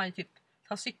 då kan man ju typ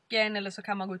ta cykeln eller så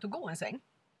kan man gå ut och gå en sväng.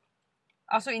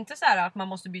 Alltså inte så här att man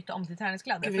måste byta om till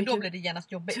träningskläder, Gud, för då vilken blir det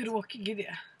genast jobbigt. Tråkig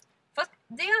idé. Fast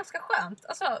det är ganska skönt.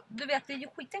 Alltså, du vet, det är ju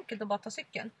skitenkelt att bara ta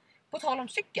cykeln. På tal om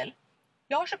cykel.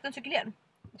 Jag har köpt en cykelhjälm.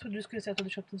 Jag trodde du skulle säga att du hade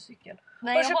köpt en cykel.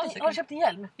 Nej, Har jag du har en köpt, cykel. har du köpt en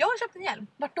hjälm? Jag har köpt en hjälm.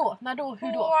 Vart då? När då?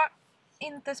 Hur då? På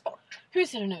inte sport. Hur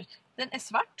ser den ut? Den är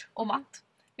svart och matt.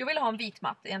 Jag ville ha en vit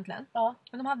matt egentligen. Ja.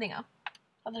 Men de hade inga.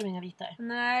 Hade de inga vita?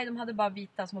 Nej, de hade bara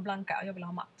vita som var blanka. Jag ville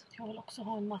ha matt. Jag vill också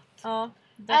ha en matt. Ja.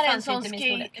 Det är en sån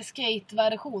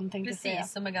skate-version tänkte jag säga.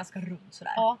 Precis, som är ganska rund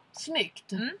sådär. Ja,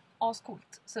 snyggt.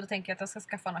 Ascoolt. Så då tänker jag att jag ska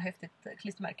skaffa något häftigt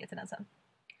klistermärke till den sen.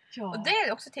 Ja. Och det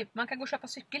är också typ, man kan gå och köpa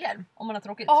cykelhjälm om man har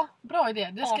tråkigt. Ja, bra idé.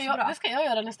 Det ska Asbra. jag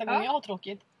göra nästa gång jag har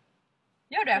tråkigt.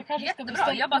 Gör det, Jag kanske ska jättebra.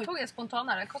 beställa- Jag bara tog det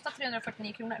spontanare. Det kostar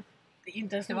 349 kronor. Det är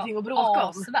inte ens Det någonting att var bråka om.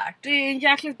 asvärt. Det är en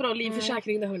jäkligt bra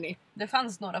livförsäkring det hörni. Det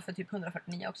fanns några för typ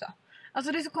 149 också.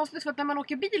 Alltså det är så konstigt för att när man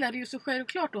åker bil är det ju så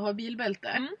självklart att ha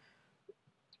bilbälte.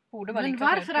 Borde vara Men lika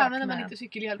varför självklart använder man med- inte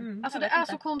cykelhjälm? Alltså jag det vet är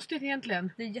inte. så konstigt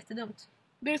egentligen. Det är jättedumt.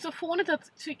 Det är så fånigt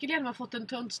att cykelhjälm har fått en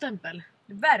töntstämpel.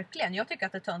 Verkligen, jag tycker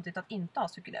att det är töntigt att inte ha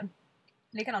cykelhjälm.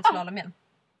 Likadant slalomhjälm.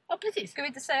 Ja precis. Ska vi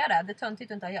inte säga det? Det är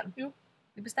töntigt att inte ha hjälm. Jo.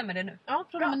 Vi bestämmer det nu. Ja,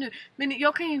 från och med nu. Men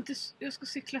jag kan ju inte... Jag ska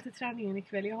cykla till träningen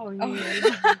ikväll. Jag har ingen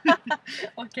hjälm.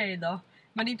 Okej då.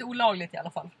 Men det är inte olagligt i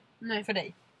alla fall. Nej. För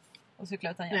dig. Att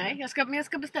cykla utan hjälm. Nej, jag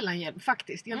ska beställa en hjälm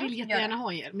faktiskt. Jag vill gör jättegärna det.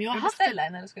 ha en hjälm. Men jag Ska har du haft beställa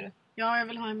en eller ska du? Ja, jag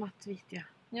vill ha en mattvit, ja.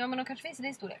 Ja, men de kanske finns i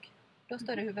din storlek. Du har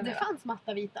större huvud än Det mig, va? fanns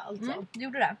matta vita alltså. Det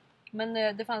gjorde det.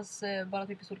 Men det fanns bara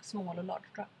typ i storlek small och large,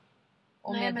 tror jag.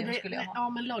 Och Nej, medium men skulle jag ha. Ja,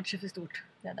 men large är för stort.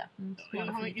 Det är det.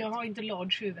 Jag har inte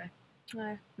large huvud.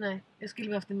 Nej. Nej, jag skulle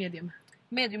vilja haft en medium.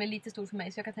 Medium är lite stor för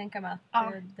mig så jag kan tänka mig att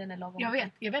Ja. den är lagom.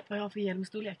 Jag vet vad jag har för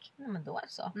hjälmstorlek. Ja, men då är det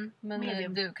så. Mm, Men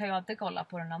medium. du kan ju alltid kolla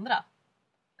på den andra.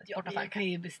 Jag kan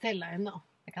ju beställa en då.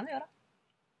 Det kan du göra.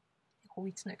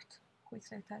 Skitsnyggt.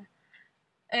 Skitsnyggt här.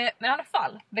 Men i alla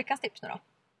fall, veckans tips nu då.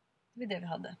 Det är det vi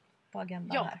hade på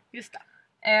agendan Ja, här. just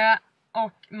det.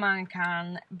 Och man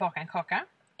kan baka en kaka.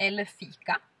 Eller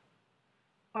fika.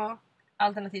 Ja.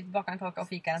 Alternativt baka en kaka och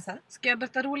fika den sen. Ska jag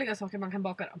berätta roliga saker man kan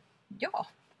baka då? Ja.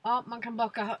 Ja, man kan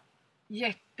baka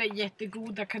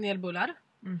jättegoda kanelbullar.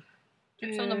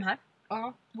 Typ som de här.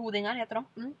 Ja. Godingar heter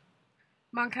de.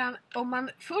 Man kan, om man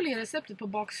följer receptet på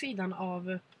baksidan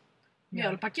av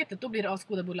mjölpaketet, då blir det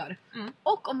asgoda bullar.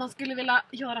 Och om man skulle vilja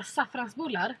göra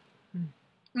saffransbullar,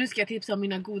 nu ska jag tipsa om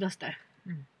mina godaste.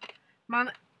 Man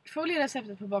följer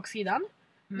receptet på baksidan,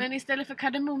 men istället för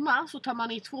kardemumma så tar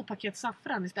man i 2 paket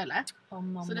saffran istället.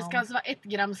 Så det ska alltså vara 1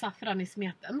 gram saffran i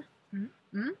smeten.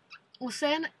 Och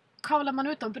sen kavlar man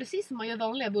ut dem precis som man gör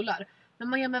vanliga bullar. Men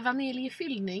man gör med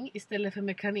vaniljfyllning istället för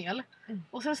med kanel.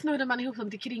 Och sen snurrar man ihop dem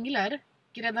till kringlor.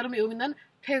 Gräddar dem i ugnen.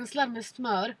 Penslar med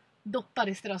smör. Doppar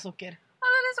i strösocker. Ja,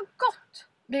 det är så gott!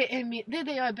 Det är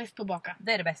det jag är bäst på att baka.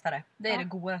 Det är det bästa det. Det är det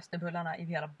godaste bullarna i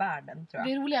hela världen, tror jag.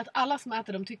 Det är roligt att alla som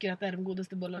äter dem tycker att det är de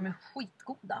godaste De bullarna. är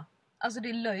skitgoda. Alltså det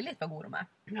är löjligt vad goda de är.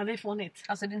 Ja, det är fånigt.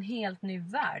 Alltså det är en helt ny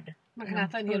värld. Man kan inom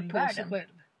äta en hel påse bullvärlden.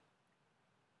 själv.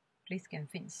 Risken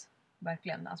finns.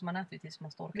 Verkligen. Alltså man äter ju tills man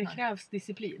Det storknar. krävs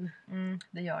disciplin.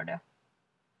 Det gör det.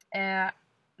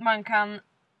 Man kan...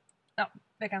 Ja,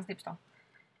 veckans tips då.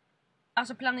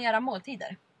 Alltså planera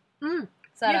måltider.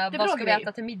 Såhär, Jättebra vad ska vi grej.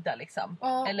 äta till middag liksom?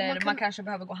 Ja, Eller man kanske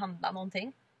behöver gå och handla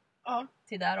någonting. Ja.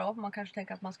 Till där då. Man kanske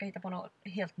tänker att man ska hitta på något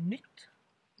helt nytt.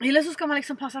 Eller så ska man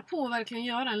liksom passa på att verkligen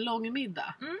göra en lång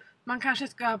middag. Man kanske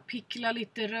ska pickla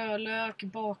lite rödlök,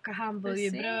 baka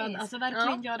hamburgerbröd. Precis. Alltså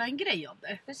verkligen göra en grej av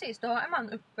det. Precis, då är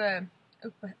man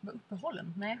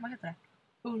uppehållen. Nej, vad heter det?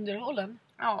 Underhållen?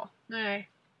 Ja. Nej,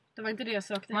 det var inte det jag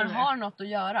sökte. Man heller. har något att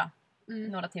göra.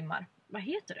 Några timmar. Vad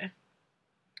heter det?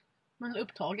 Man är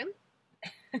upptagen.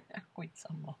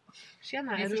 Skitsamma.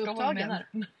 Tjena, Vi är du förstår vad du upptagen?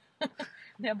 menar.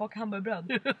 När jag bakar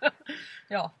hamburgerbröd.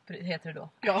 Ja, heter det då.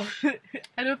 Ja.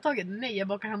 Är du upptagen? Nej, jag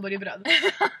bakar hamburgerbröd.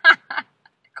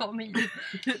 Kom hit.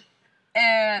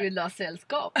 Vill du ha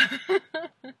sällskap?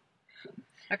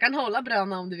 Jag kan hålla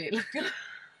bröna om du vill.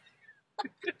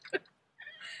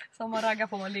 Som man raggar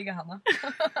på att ligga, Hanna.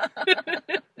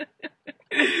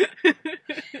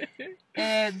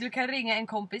 Du kan ringa en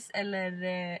kompis eller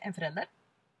en förälder.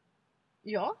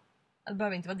 Ja. Det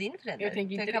behöver inte vara din förälder. Jag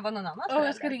tänker inte det kan vara någon annan Och förälder.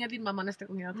 jag ska ringa din mamma nästa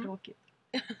gång jag har tråkigt.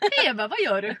 Hej Eva, vad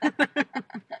gör du?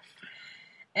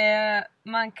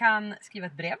 Man kan skriva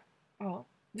ett brev. Ja,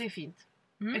 det är fint.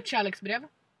 Ett kärleksbrev.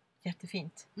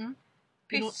 Jättefint. Mm.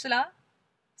 Pyssla.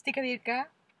 Sticka virka.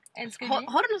 Älskar vi.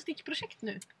 Har du något stickprojekt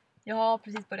nu? Jag har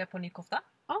precis börjat på en ny kofta.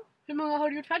 Ja. Hur många har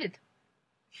du gjort färdigt?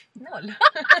 0.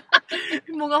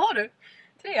 Hur många har du?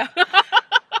 3.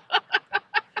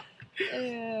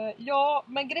 Ja,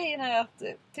 men grejen är att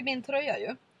till min tröja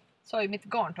ju så har ju mitt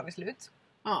garn tagit slut.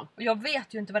 Ja. Och jag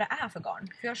vet ju inte vad det är för garn.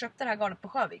 För jag köpte det här garnet på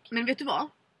Sjövik. Men vet du vad?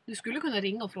 Du skulle kunna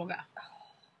ringa och fråga.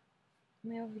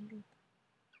 Men jag vill inte.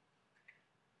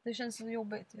 Det känns så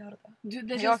jobbigt att göra det.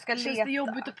 Det Jag ska känns leta. det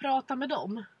jobbigt att prata med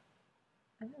dem?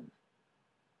 Mm.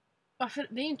 Varför?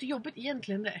 Det är ju inte jobbigt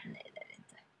egentligen det. Nej, det är det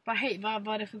inte. Vad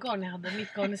är det för garn jag hade?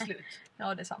 Mitt garn är slut.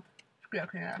 Ja, det är sant. Skulle jag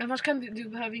kunna göra. Annars kan du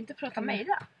behöver inte prata Kan med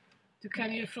mejla. Du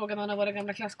kan ju fråga någon av våra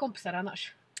gamla klasskompisar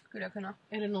annars. Skulle jag kunna.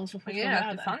 Eller någon som Men fortfarande är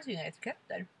det där. fanns ju inga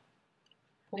etiketter.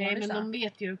 Nej, men de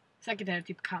vet ju. Säkert är det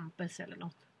typ Campus eller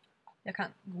något. Jag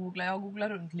kan googla. Jag googlar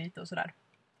runt lite och sådär.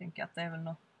 Tänker att det är väl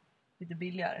något lite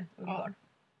billigare ullgarn.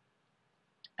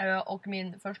 Ja. Och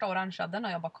min första orangea, den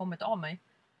har jag bara kommit av mig.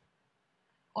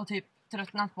 Och typ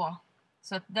tröttnat på.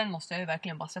 Så att den måste jag ju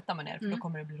verkligen bara sätta mig ner. För då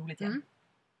kommer det bli roligt igen.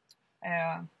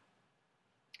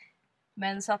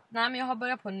 Men så att, nej, men jag har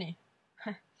börjat på en ny.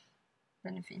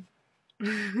 Den är fin. Jag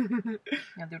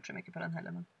har inte gjort så mycket på den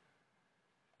heller. Men...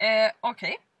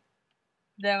 Okej.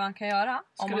 Det man kan göra.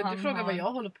 Skulle du fråga vad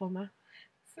jag håller på med?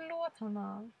 Förlåt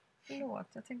Hanna. Förlåt.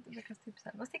 Jag tänkte vilka tips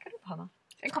här. Vad stickar du på Hanna?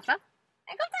 En kofta.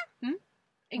 En kofta?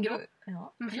 En grå.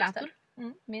 Ja. Med flätor.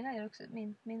 Mina är också,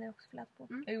 min är också flätor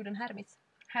på. Jag gjorde en Hermis.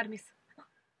 Hermis.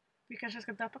 Vi kanske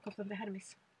ska döpa koftan till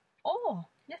Hermis.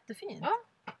 Jättefint. Ja.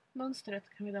 Mönstret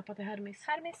kan vi döpa till Hermis.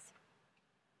 Hermis.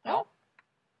 Ja.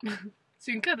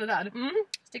 Synkade där.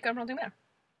 Stickar du på någonting mer?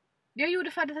 Jag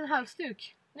gjorde färdigt en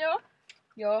halvstuk.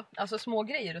 Ja, alltså små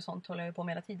grejer och sånt håller jag på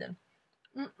med hela tiden.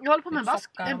 Jag håller på med en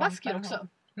Sockar, basker också.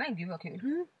 Men gud vad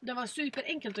kul. Det var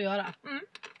superenkelt att göra.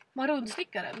 Man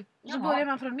rundstickar den. Och så Jaha. börjar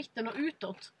man från mitten och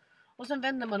utåt. Och sen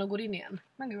vänder man och går in igen.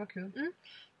 Men gud vad kul.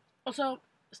 Och så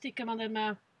stickar man den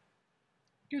med...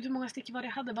 Gud, hur många stickor var det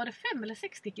jag hade? Var det 5 eller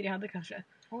 6 stickor jag hade kanske?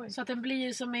 Oj. Så att den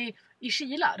blir som i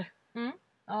kilar.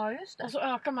 Ja, just det. Och så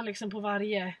ökar man liksom på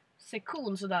varje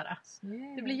sektion sådär.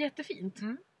 Det blir jättefint.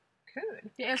 Kul.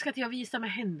 Jag älskar att jag visar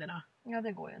med händerna. Ja,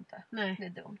 det går ju inte. Nej. Det är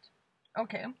dumt.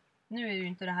 Okej. Nu är ju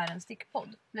inte det här en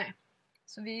stickpodd. Nej.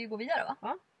 Så vi går vidare, va?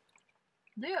 Ja.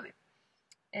 Det gör vi.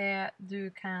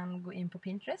 Du kan gå in på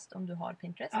Pinterest om du har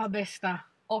Pinterest. Ja, bästa.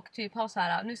 Och typ ha så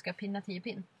här, nu ska jag pinna 10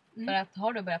 pin. För att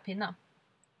har du börjat pinna,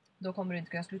 då kommer du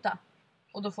inte kunna sluta.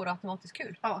 Och då får du automatiskt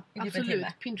kul. Ja, i typ en absolut.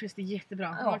 timme. Pinterest är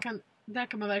jättebra. Ja. Där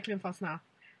kan man verkligen fastna.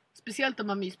 Speciellt om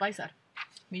man mysbajsar.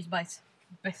 Mysbajs.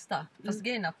 Bästa. Fast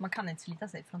grejen är att man kan inte slita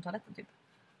sig från toaletten typ.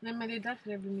 Nej, men det är därför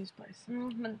det blir mysbajs.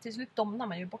 Men till slut domnar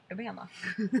man ju bort i benen.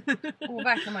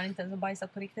 Overkligt när man inte ens har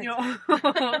bajsat på riktigt. Ja.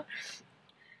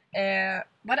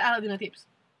 Var det alla dina tips?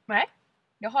 Nej,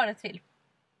 jag har ett till.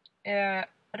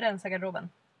 Rensa garderoben.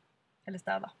 Eller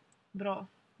städa. Bra.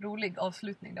 Rolig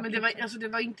avslutning. Men det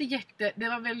var inte jätte... Det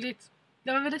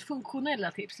var väldigt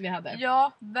funktionella tips vi hade.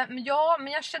 Ja, men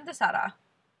jag kände så här.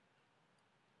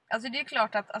 Alltså det är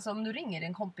klart att alltså, om du ringer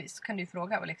en kompis kan du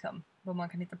fråga liksom, vad man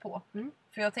kan hitta på.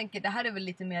 För jag tänker, det här är väl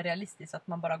lite mer realistiskt att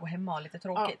man bara går hemma och har lite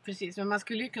tråkigt. Ja, precis. Men man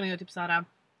skulle ju kunna göra typ så här: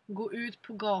 gå ut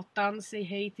på gatan, säg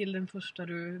hej till den första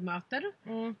du möter.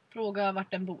 Fråga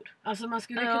vart den bor. Alltså man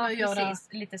skulle kunna göra...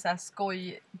 Lite så här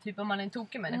skoj, typ om man är en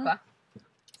tokig människa.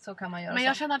 Så kan man göra. Men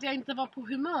jag känner att jag inte var på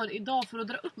humör idag för att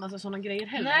dra upp massa sådana grejer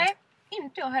heller. Nej,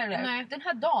 inte jag heller. Nej. Den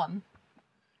här dagen.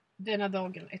 Denna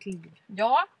dagen, ett liv.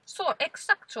 Ja, så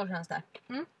exakt så känns det.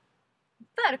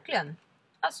 Verkligen.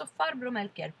 Alltså farbror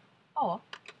Melker. Ja.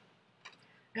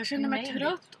 Jag känner mig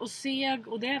trött och seg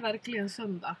och det är verkligen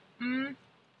söndag.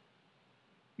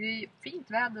 Det är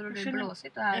fint väder och det är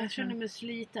blåsigt och här. Jag känner mig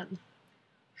sliten.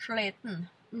 Sleten.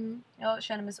 Jag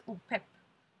känner mig så opepp.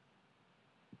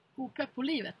 Opepp på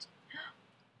livet?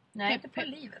 Nej, inte på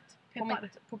livet.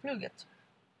 På plugget.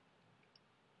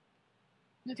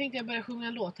 Nu tänkte jag börja sjunga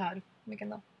en låt här. Vilken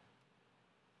då?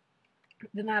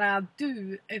 Den här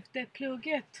du efter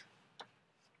plugget.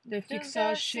 Det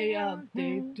fixar sig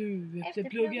alltid. Du efter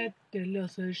plugget. Det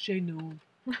löser sig nog.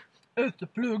 Efter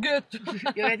plugget.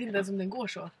 Jag vet inte ens om den går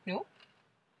så. Jo.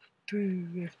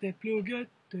 Du efter plugget.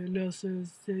 Det löser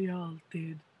sig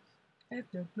alltid.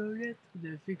 Efter plugget.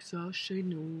 Det fixar sig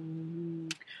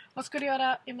nog. Vad ska du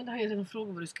göra? Ja, men det har jag redan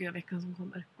frågat vad du ska göra veckan som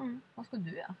kommer. Vad ska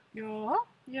du göra? Ja,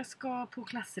 jag ska på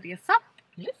klassresa.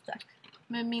 Just det.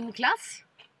 Med min klass.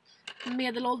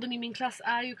 Medelåldern i min klass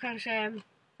är ju kanske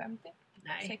 50?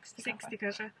 Nej, 60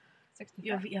 kanske.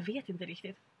 65. Jag vet inte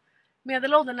riktigt.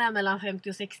 Medelåldern är mellan 50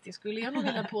 och 60 skulle jag nog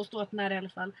vilja påstå att den är i alla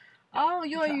fall. Ja, och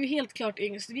jag är ju helt klart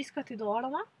yngst. Vi ska till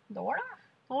Dalarna.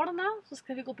 Dalarna, så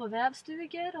ska vi gå på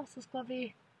vävstugor och så ska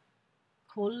vi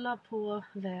kolla på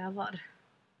vävar.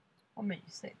 Vad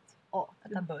mysigt. Ja,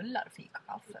 Äta bullar och fika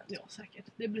kaffe. ja, säkert.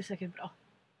 Det blir säkert bra.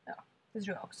 Ja, det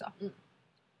tror jag också.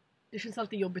 Det känns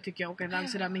alltid jobbigt tycker jag att åka iväg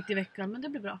sådär mitt i veckan, men det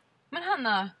blir bra. Men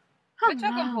Hanna, vet du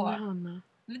vad jag kom på? Hanna.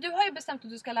 Du har ju bestämt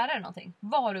att du ska lära dig någonting.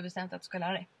 Vad har du bestämt att du ska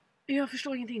lära dig? Jag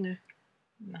förstår ingenting nu.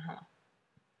 Men Hanna,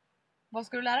 vad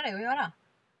ska du lära dig att göra?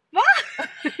 Va?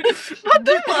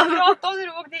 Du pratade om när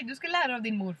du åkte hit. Du ska lära dig av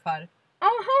din morfar.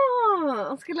 Aha,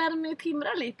 jag ska lära mig att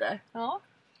timra lite. Ja.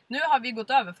 Nu har vi gått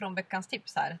över från veckans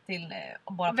tips här till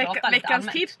att bara prata lite Veckans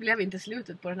allmänt. tips blev inte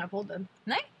slutet på den här podden.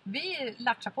 Nej, vi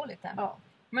latchar på lite. Ja.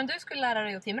 Men du skulle lära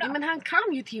dig att timra. Ja, men han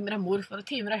kan ju timra morfar och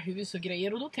timra hus och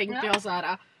grejer. Och då tänkte Ja. jag så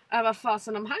här, vad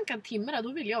fasen, om han kan timra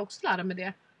då vill jag också lära mig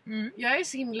det. Mm. Jag är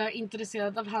så himla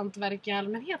intresserad av hantverk i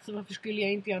allmänhet, så varför skulle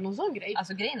jag inte göra någon sån grej?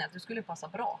 Alltså grejen är att du skulle passa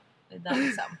bra. Det är där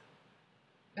liksom.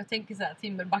 Jag tänker så här,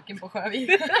 Timmerbacken på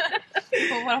Sjövik.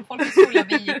 På vår folkhögskola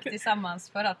vi gick tillsammans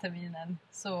förra terminen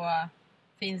så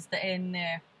finns det en,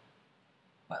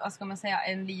 vad ska man säga,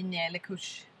 en linje eller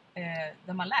kurs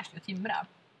där man lär sig att timra.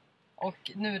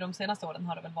 Och nu de senaste åren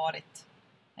har det väl varit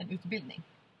en utbildning.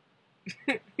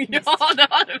 Ja, det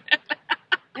har det väl.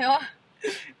 Ja.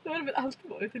 Det har väl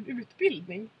alltid varit en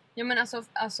utbildning. Ja men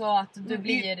alltså att du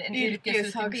blir en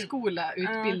yrkeshögskola.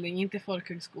 Yrkeshögskola-utbildning, inte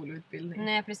folkhögskoleutbildning.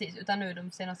 Nej precis, utan nu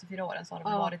de senaste 4 åren så har det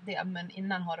väl varit det. Men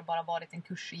innan har det bara varit en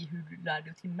kurs i hur du lär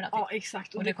dig att timra. Typ. Ja,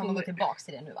 exakt. Och det kommer gå tillbaks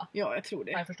till det nu va? Ja, jag tror Har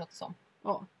det. jag förstått det som.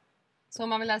 Ja. Så om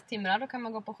man vill lära sig timra då kan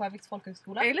man gå på Sjöviks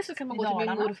folkhögskola. Eller så kan man I gå till min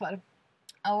Dalarna. morfar.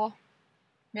 Ja.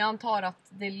 Men jag antar att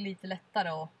det är lite lättare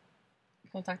att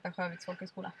kontakta Sjöviks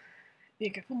folkhögskola. Ni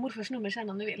kan få morfars nummer sen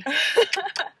om ni vill.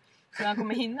 Så han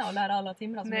kommer hinna och lära alla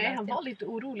timra som Nej, jag han lärt var lite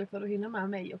orolig för att hinna med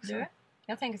mig också. Du,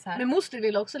 jag tänker så här. Men moster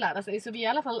vill också lära sig, så vi i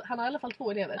alla fall, han har i alla fall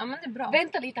 2 elever. Ja men det är bra.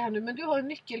 Vänta lite här nu, men du har en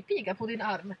nyckelpiga på din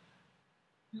arm.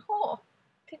 Ja.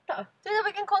 Titta. Det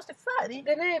vilken konstig färg.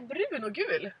 Den är brun och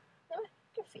gul.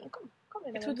 Vilken fin. Kom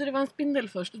Jag trodde det var en spindel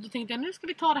först och då tänkte jag nu ska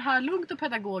vi ta det här lugnt och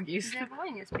pedagogiskt. Det var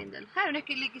ingen spindel. Här är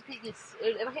nyckelliggepigis.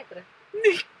 Vad heter det?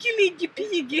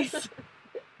 Nyckelliggepigis!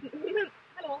 Men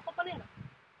hallå, hoppa ner då.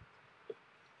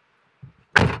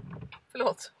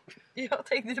 Förlåt. Jag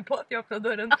tänkte inte på att jag öppnade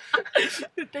dörren.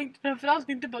 Du tänkte framförallt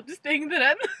inte på att du stängde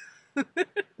den.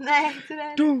 Nej,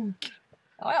 tyvärr. Dunk!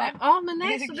 Ja. Ja, men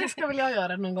nej, så det ska väl jag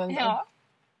göra någon gång. Ja.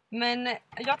 Men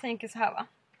jag tänker så här va.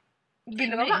 Vill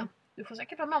du vara med? Du får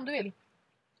säkert vara med om du vill.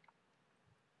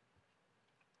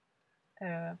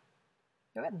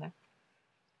 Jag vet inte.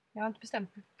 Jag har inte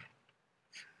bestämt mig.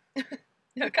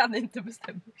 Jag kan inte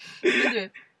bestämma. Men du,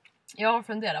 jag har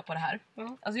funderat på det här.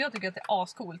 Alltså jag tycker att det är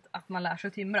ascoolt att man lär sig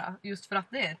att timra. Just för att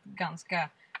det är ett ganska...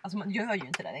 Alltså man gör ju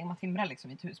inte det längre. Man timrar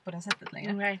liksom i ett hus på det sättet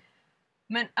längre. Nej.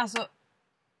 Men alltså...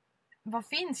 Vad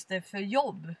finns det för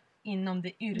jobb inom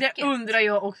det yrket? Det undrar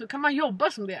jag också. Kan man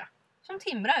jobba som det? Som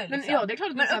timrare liksom. Men ja, det är klart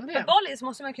att men man kan det. uppenbarligen så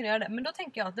måste man kunna göra det. Men då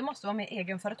tänker jag att det måste vara med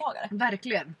egenföretagare.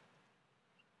 Verkligen.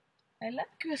 Eller?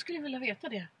 Gud, jag skulle vilja veta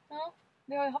det. Ja,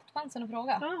 vi har ju haft chansen att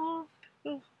fråga. Ja.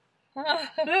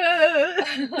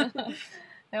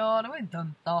 Ja, det var ju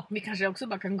dumt då. Vi kanske också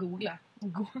bara kan googla.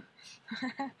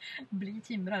 Bli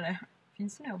timrare.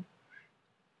 Finns det jobb?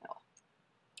 Ja.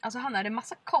 Alltså han är det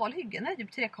massa kalhyggen. Det är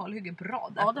typ 3 kalhyggen på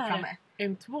rad där Ja, det är framme.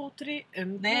 1, 2, 3, 1, 2, 3.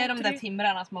 Det är de där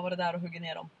timrarna som har varit där och huggit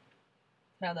ner dem.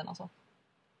 Träden alltså.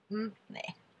 Mm.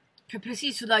 Nej. För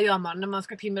precis så där gör man när man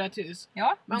ska timra ett hus.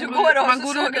 Ja, Man du går, går och man så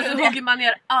går sågar ut och du så ner. hugger man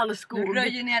ner all Du skog.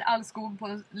 röjer ner all skog på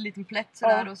en liten plätt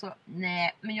sådär Ja. och så.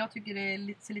 Nej, men jag tycker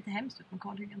det ser lite hemskt ut med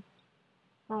kalhyggen.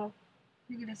 Ja. Jag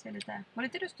tycker det ser lite... Var det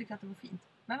inte du som tyckte att det var fint?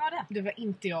 Men vad var det? Det var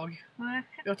inte jag. Nej.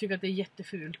 Jag tycker att det är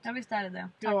jättefult. Ja visst är det det.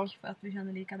 Tack Ja. för att vi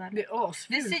känner lika där. Det är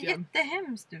asfult. Det ser igen.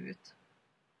 jättehemskt ut.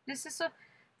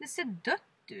 Det ser dött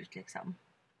ut liksom.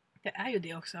 Det är ju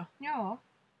det också. Ja.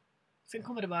 Sen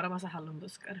kommer det vara massa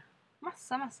hallonbuskar.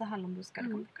 Massa hallonbuskar.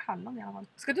 Mm. Det kommer plocka hallon i alla fall.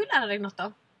 Ska du lära dig något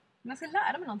då? Men jag ska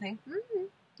lära mig någonting.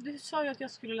 Du sa ju att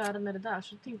jag skulle lära mig det där,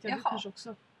 så tänkte jag att du Jaha. kanske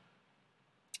också...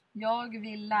 Jag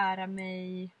vill lära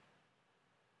mig...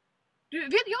 Jag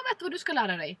vet vad du ska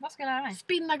lära dig. Vad ska jag lära mig?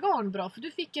 Spinna garn bra, för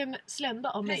du fick en slända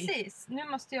av mig. Precis. Nu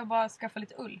måste jag bara skaffa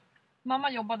lite ull.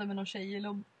 Mamma jobbade med någon tjej, eller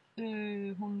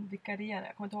hon vikarierade,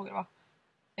 jag kommer inte ihåg vad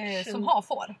det var. Som har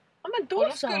får. Ja, men Och då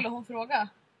då så. skulle hon fråga.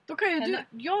 Då kan ju du... Henne.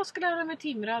 Jag ska lära mig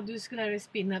timra, du ska lära dig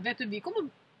spinna. Vet du, vi kommer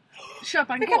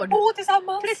köpa en Vi kan gård. bo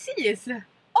tillsammans! Precis!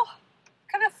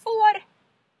 Kan vi ha får?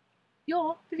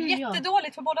 Ja, det vill jag.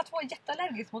 Jättedåligt för båda två är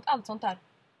jätteallergiska mot allt sånt där.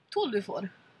 Tål du får?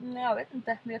 Nej, jag vet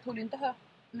inte, men jag tål ju inte hö.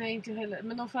 Nej, inte jag heller.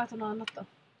 Men de får äta något annat då.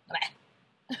 Nej.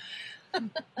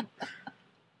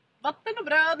 Vatten och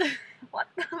bröd!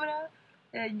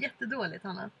 Jättedåligt,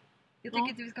 Hanna. Jag tycker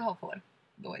inte vi ska ha får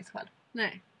då i så fall.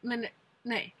 Nej,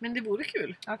 men det vore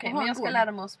kul. Okej, att ha men en jag ska gård.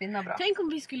 lära mig att spinna bra. Tänk om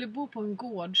vi skulle bo på en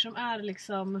gård som är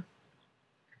liksom...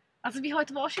 Alltså vi har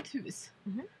ett varsitt hus.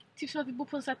 Mhm. Typ som att vi bor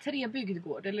på en sån här 3-byggd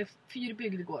gård eller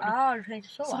 4-byggd gård. Du tänkte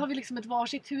så. Så har vi liksom ett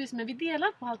varsitt hus, men vi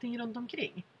delar på allting runt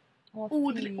omkring.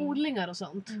 Åh, fint. Odlingar och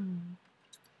sånt. Mm.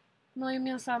 Någon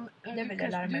gemensam... Det vill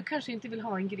jag lära mig. Du kanske inte vill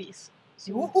ha en gris.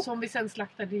 Jo. Som vi sen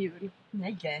slaktar till jul.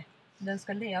 Nej, den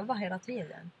ska leva hela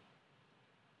tiden.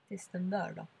 Tills den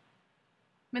dör då.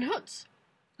 Men höns?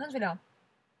 Den vill jag ha.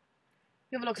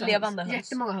 Jag vill också Levande höns. höns.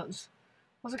 Jättemånga höns.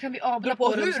 Och så kan vi avla Beror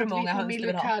på dem hur så att många vi får höns du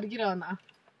vill ha. militärgröna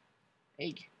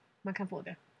ägg. Man kan få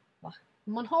det. Va?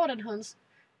 Om man har en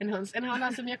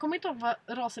höna som jag kommer inte ihåg vad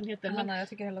rasen heter. Men Hanna, jag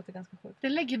tycker det låter ganska sjukt.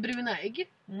 den lägger bruna ägg.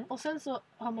 Mm. Och sen så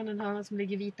har man en höna som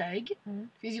lägger vita ägg. Mm.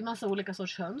 Det finns ju massa olika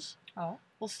sorts höns. Ja.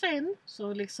 Och sen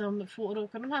så liksom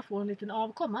råkar de här få en liten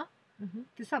avkomma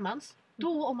tillsammans.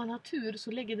 Då om man har tur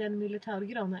så lägger den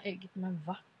militärgröna ägg. Men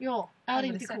va? Ja, är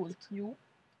Aldrig inte sett. coolt? Jo.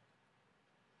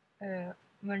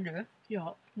 Men du,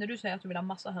 Ja. när du säger att du vill ha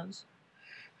massa höns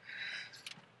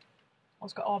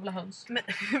och ska avla höns. Men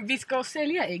vi ska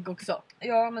sälja ägg också.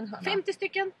 Ja, men Hanna. 50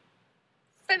 stycken.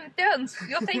 50 höns!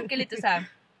 Jag tänker lite så här.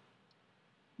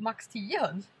 Max 10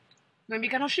 höns. Men vi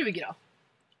kan ha 20 då.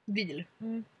 Deal.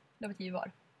 Det var 10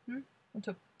 var. Mm. Och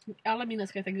tupp. Alla mina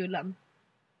ska heta Gullan.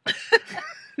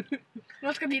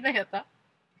 Vad ska dina heta?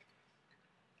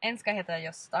 En ska heta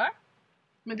Gösta.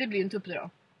 Men det blir en tupp då.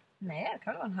 Nej, det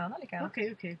kan vara en höna lika gärna.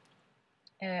 Okej.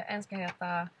 En ska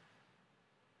heta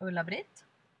Ulla-Britt.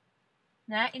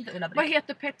 Nej, inte Vad Ulla-Britt.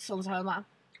 heter Petssons höna?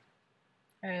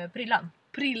 Prillan.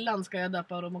 Prillan ska jag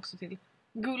döpa dem också till.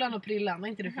 Gullan och Prillan, är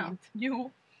inte det Ja. fint?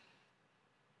 Jo.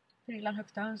 Prillan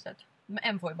högsta hönset. Men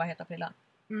en får ju bara heta Prillan.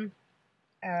 Mm.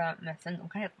 Men sen de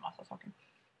kan heta massa saker.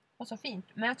 Och så fint.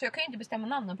 Men alltså, jag kan ju inte bestämma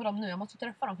namnen på dem nu. Jag måste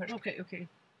träffa dem först. Okej.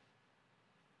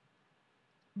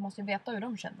 Jag måste veta hur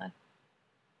de känner.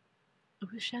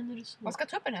 Och hur känner du så? Vad ska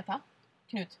tuppen heta?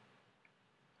 Knut.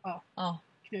 Ja. Ja.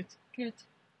 Knut. Knut.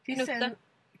 Finns Knutte. en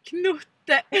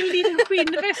Knutte! En liten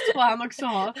skinnväst får han också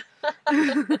ha.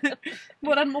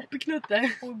 Våran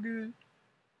moppeknutte. Åh gud.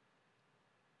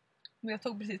 Men jag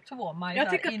tog precis 2 Jag majlar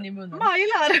tycker in i munnen.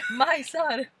 Majlar!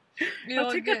 Majsar!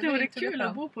 Jag tycker att det vore inte kul fram.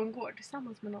 att bo på en gård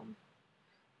tillsammans med någon.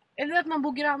 Eller att man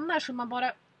bor grannar så man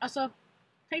bara... Alltså,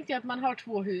 tänk dig att man har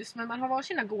 2 hus men man har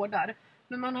varsina gårdar.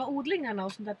 Men man har odlingarna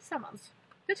och sånt där tillsammans.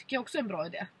 Det tycker jag också är en bra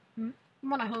idé. Mm.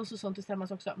 Man har höns och sånt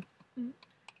tillsammans också. Mm.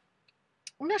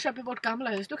 Om jag köper vårt gamla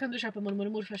hus då kan du köpa mormor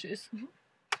och morfars hus.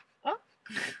 Ja.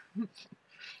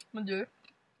 Men du,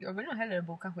 jag vill nog hellre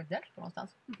bo kanske där på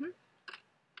någonstans.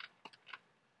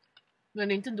 Men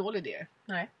det är inte en dålig idé.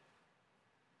 Nej.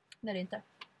 Det är det inte.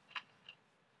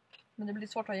 Men det blir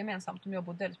svårt att ha gemensamt om jag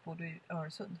bor dels bor du i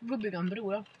Öresund. Vi får bygga en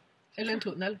bro då. Eller en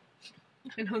tunnel.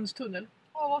 En hönstunnel.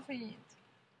 Åh, vad fint.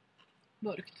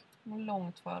 Mörkt. Det är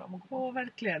långt för dem att gå. Åh,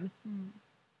 verkligen.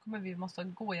 Kommer vi måste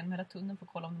gå igenom hela tunneln för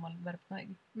att kolla om de har värpt några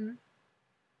ägg.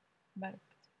 Värpt.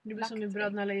 Det blir som i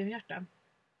Bröderna Lejonhjärta.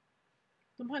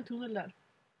 De har en tunnel där.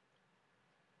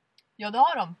 Ja, det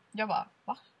har de. Jag bara,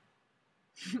 va?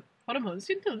 Har de höns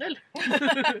i en tunnel?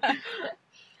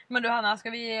 Men du Hanna, ska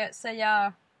vi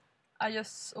säga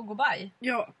adjöss och goodbye?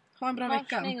 Ja, ha en bra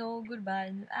vecka. Morsning och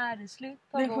goodbye, nu är det slut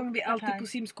på Den vår sjunger vi alltid partaj. på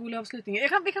simskoleavslutningen.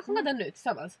 Vi kan sjunga den nu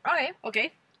tillsammans. Okej.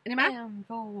 Okej, är ni med? 1,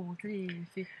 2, 3,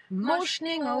 4.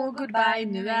 Morsning och goodbye,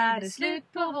 nu är det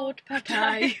slut på vårt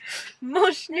partaj.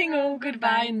 Morsning och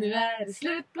goodbye, nu är det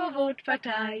slut på vårt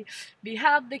partaj. Vi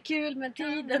hade kul men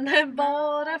tiden den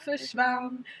bara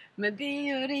försvann. Men det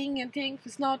gör ingenting för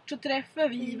snart så träffar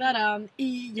vi varann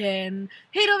igen.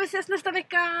 Hej då, vi ses nästa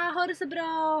vecka. Ha det så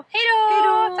bra. Hej då!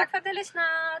 Hej då! Tack för att du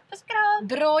lyssnat. Puss och kram!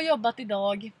 Bra jobbat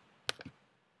idag.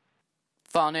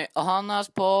 Fanny och Hannas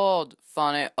podd.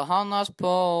 Fanny och Hannas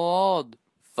podd.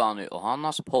 Fanny och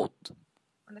Hannas podd.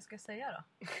 Vad ska jag säga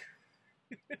då?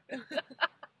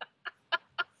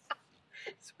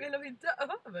 Spelar vi inte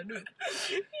över nu?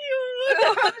 Jo,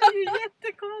 det är ju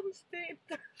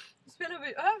jättekonstigt. Spelar vi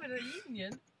över den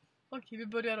ingen? Okej, vi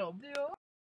börjar om. Ja.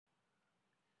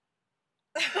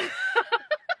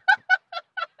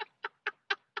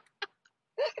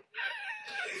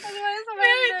 Alltså, vad är det som Men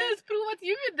jag har händer? inte ens provat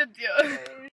ljudet ju.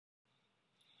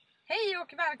 Hej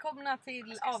och välkomna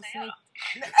till avsnitt...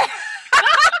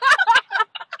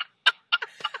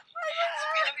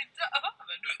 Spelar vi inte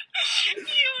över nu?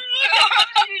 Jo,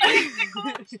 det är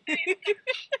jättekonstigt.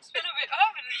 Spelar vi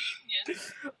över den ingen?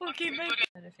 Okej,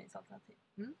 men... Det finns alternativ.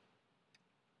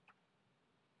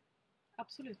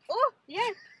 Absolut.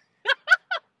 Hjälp!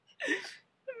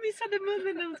 Jag missade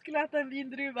munnen när hon skulle äta en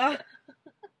vindruva.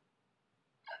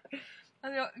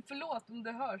 Alltså förlåt om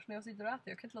det hörs när jag sitter och äter.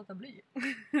 Jag kan inte låta bli.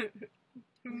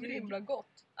 Det är himla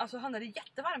gott. Alltså Hanna, det är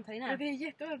jättevarmt här Ja, inne. det är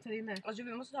jättevarmt här inne. Alltså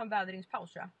vi måste ta en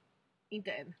vädringspaus tror jag.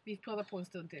 Inte än. Vi pratar på en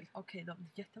stund till. Okej då,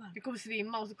 det är jättevarmt. Vi kommer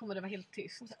svimma och så kommer det vara helt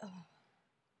tyst.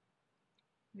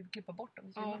 Vi får klippa bort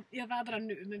dem. Ja, jag vädrar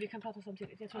nu men vi kan prata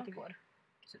samtidigt. Jag tror att det går.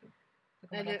 Det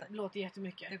kommer Nej, låta. det låter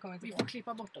jättemycket. Det kommer inte Vi gå. får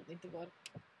klippa bort om det inte går.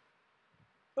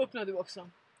 Öppna du också.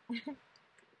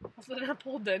 Alltså den här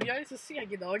podden, jag är så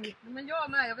seg idag. Men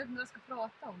jag med, jag vet inte vad jag ska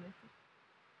prata om.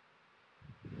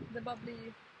 Det bara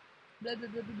blir...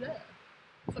 Blä.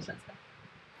 Så känns det.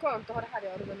 Skönt att ha det här i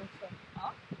öronen också.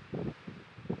 Ja.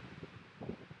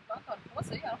 Skönt att ha på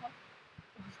sig i alla fall.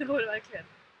 Det var det verkligen.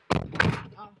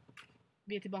 Ja,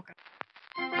 vi är tillbaka.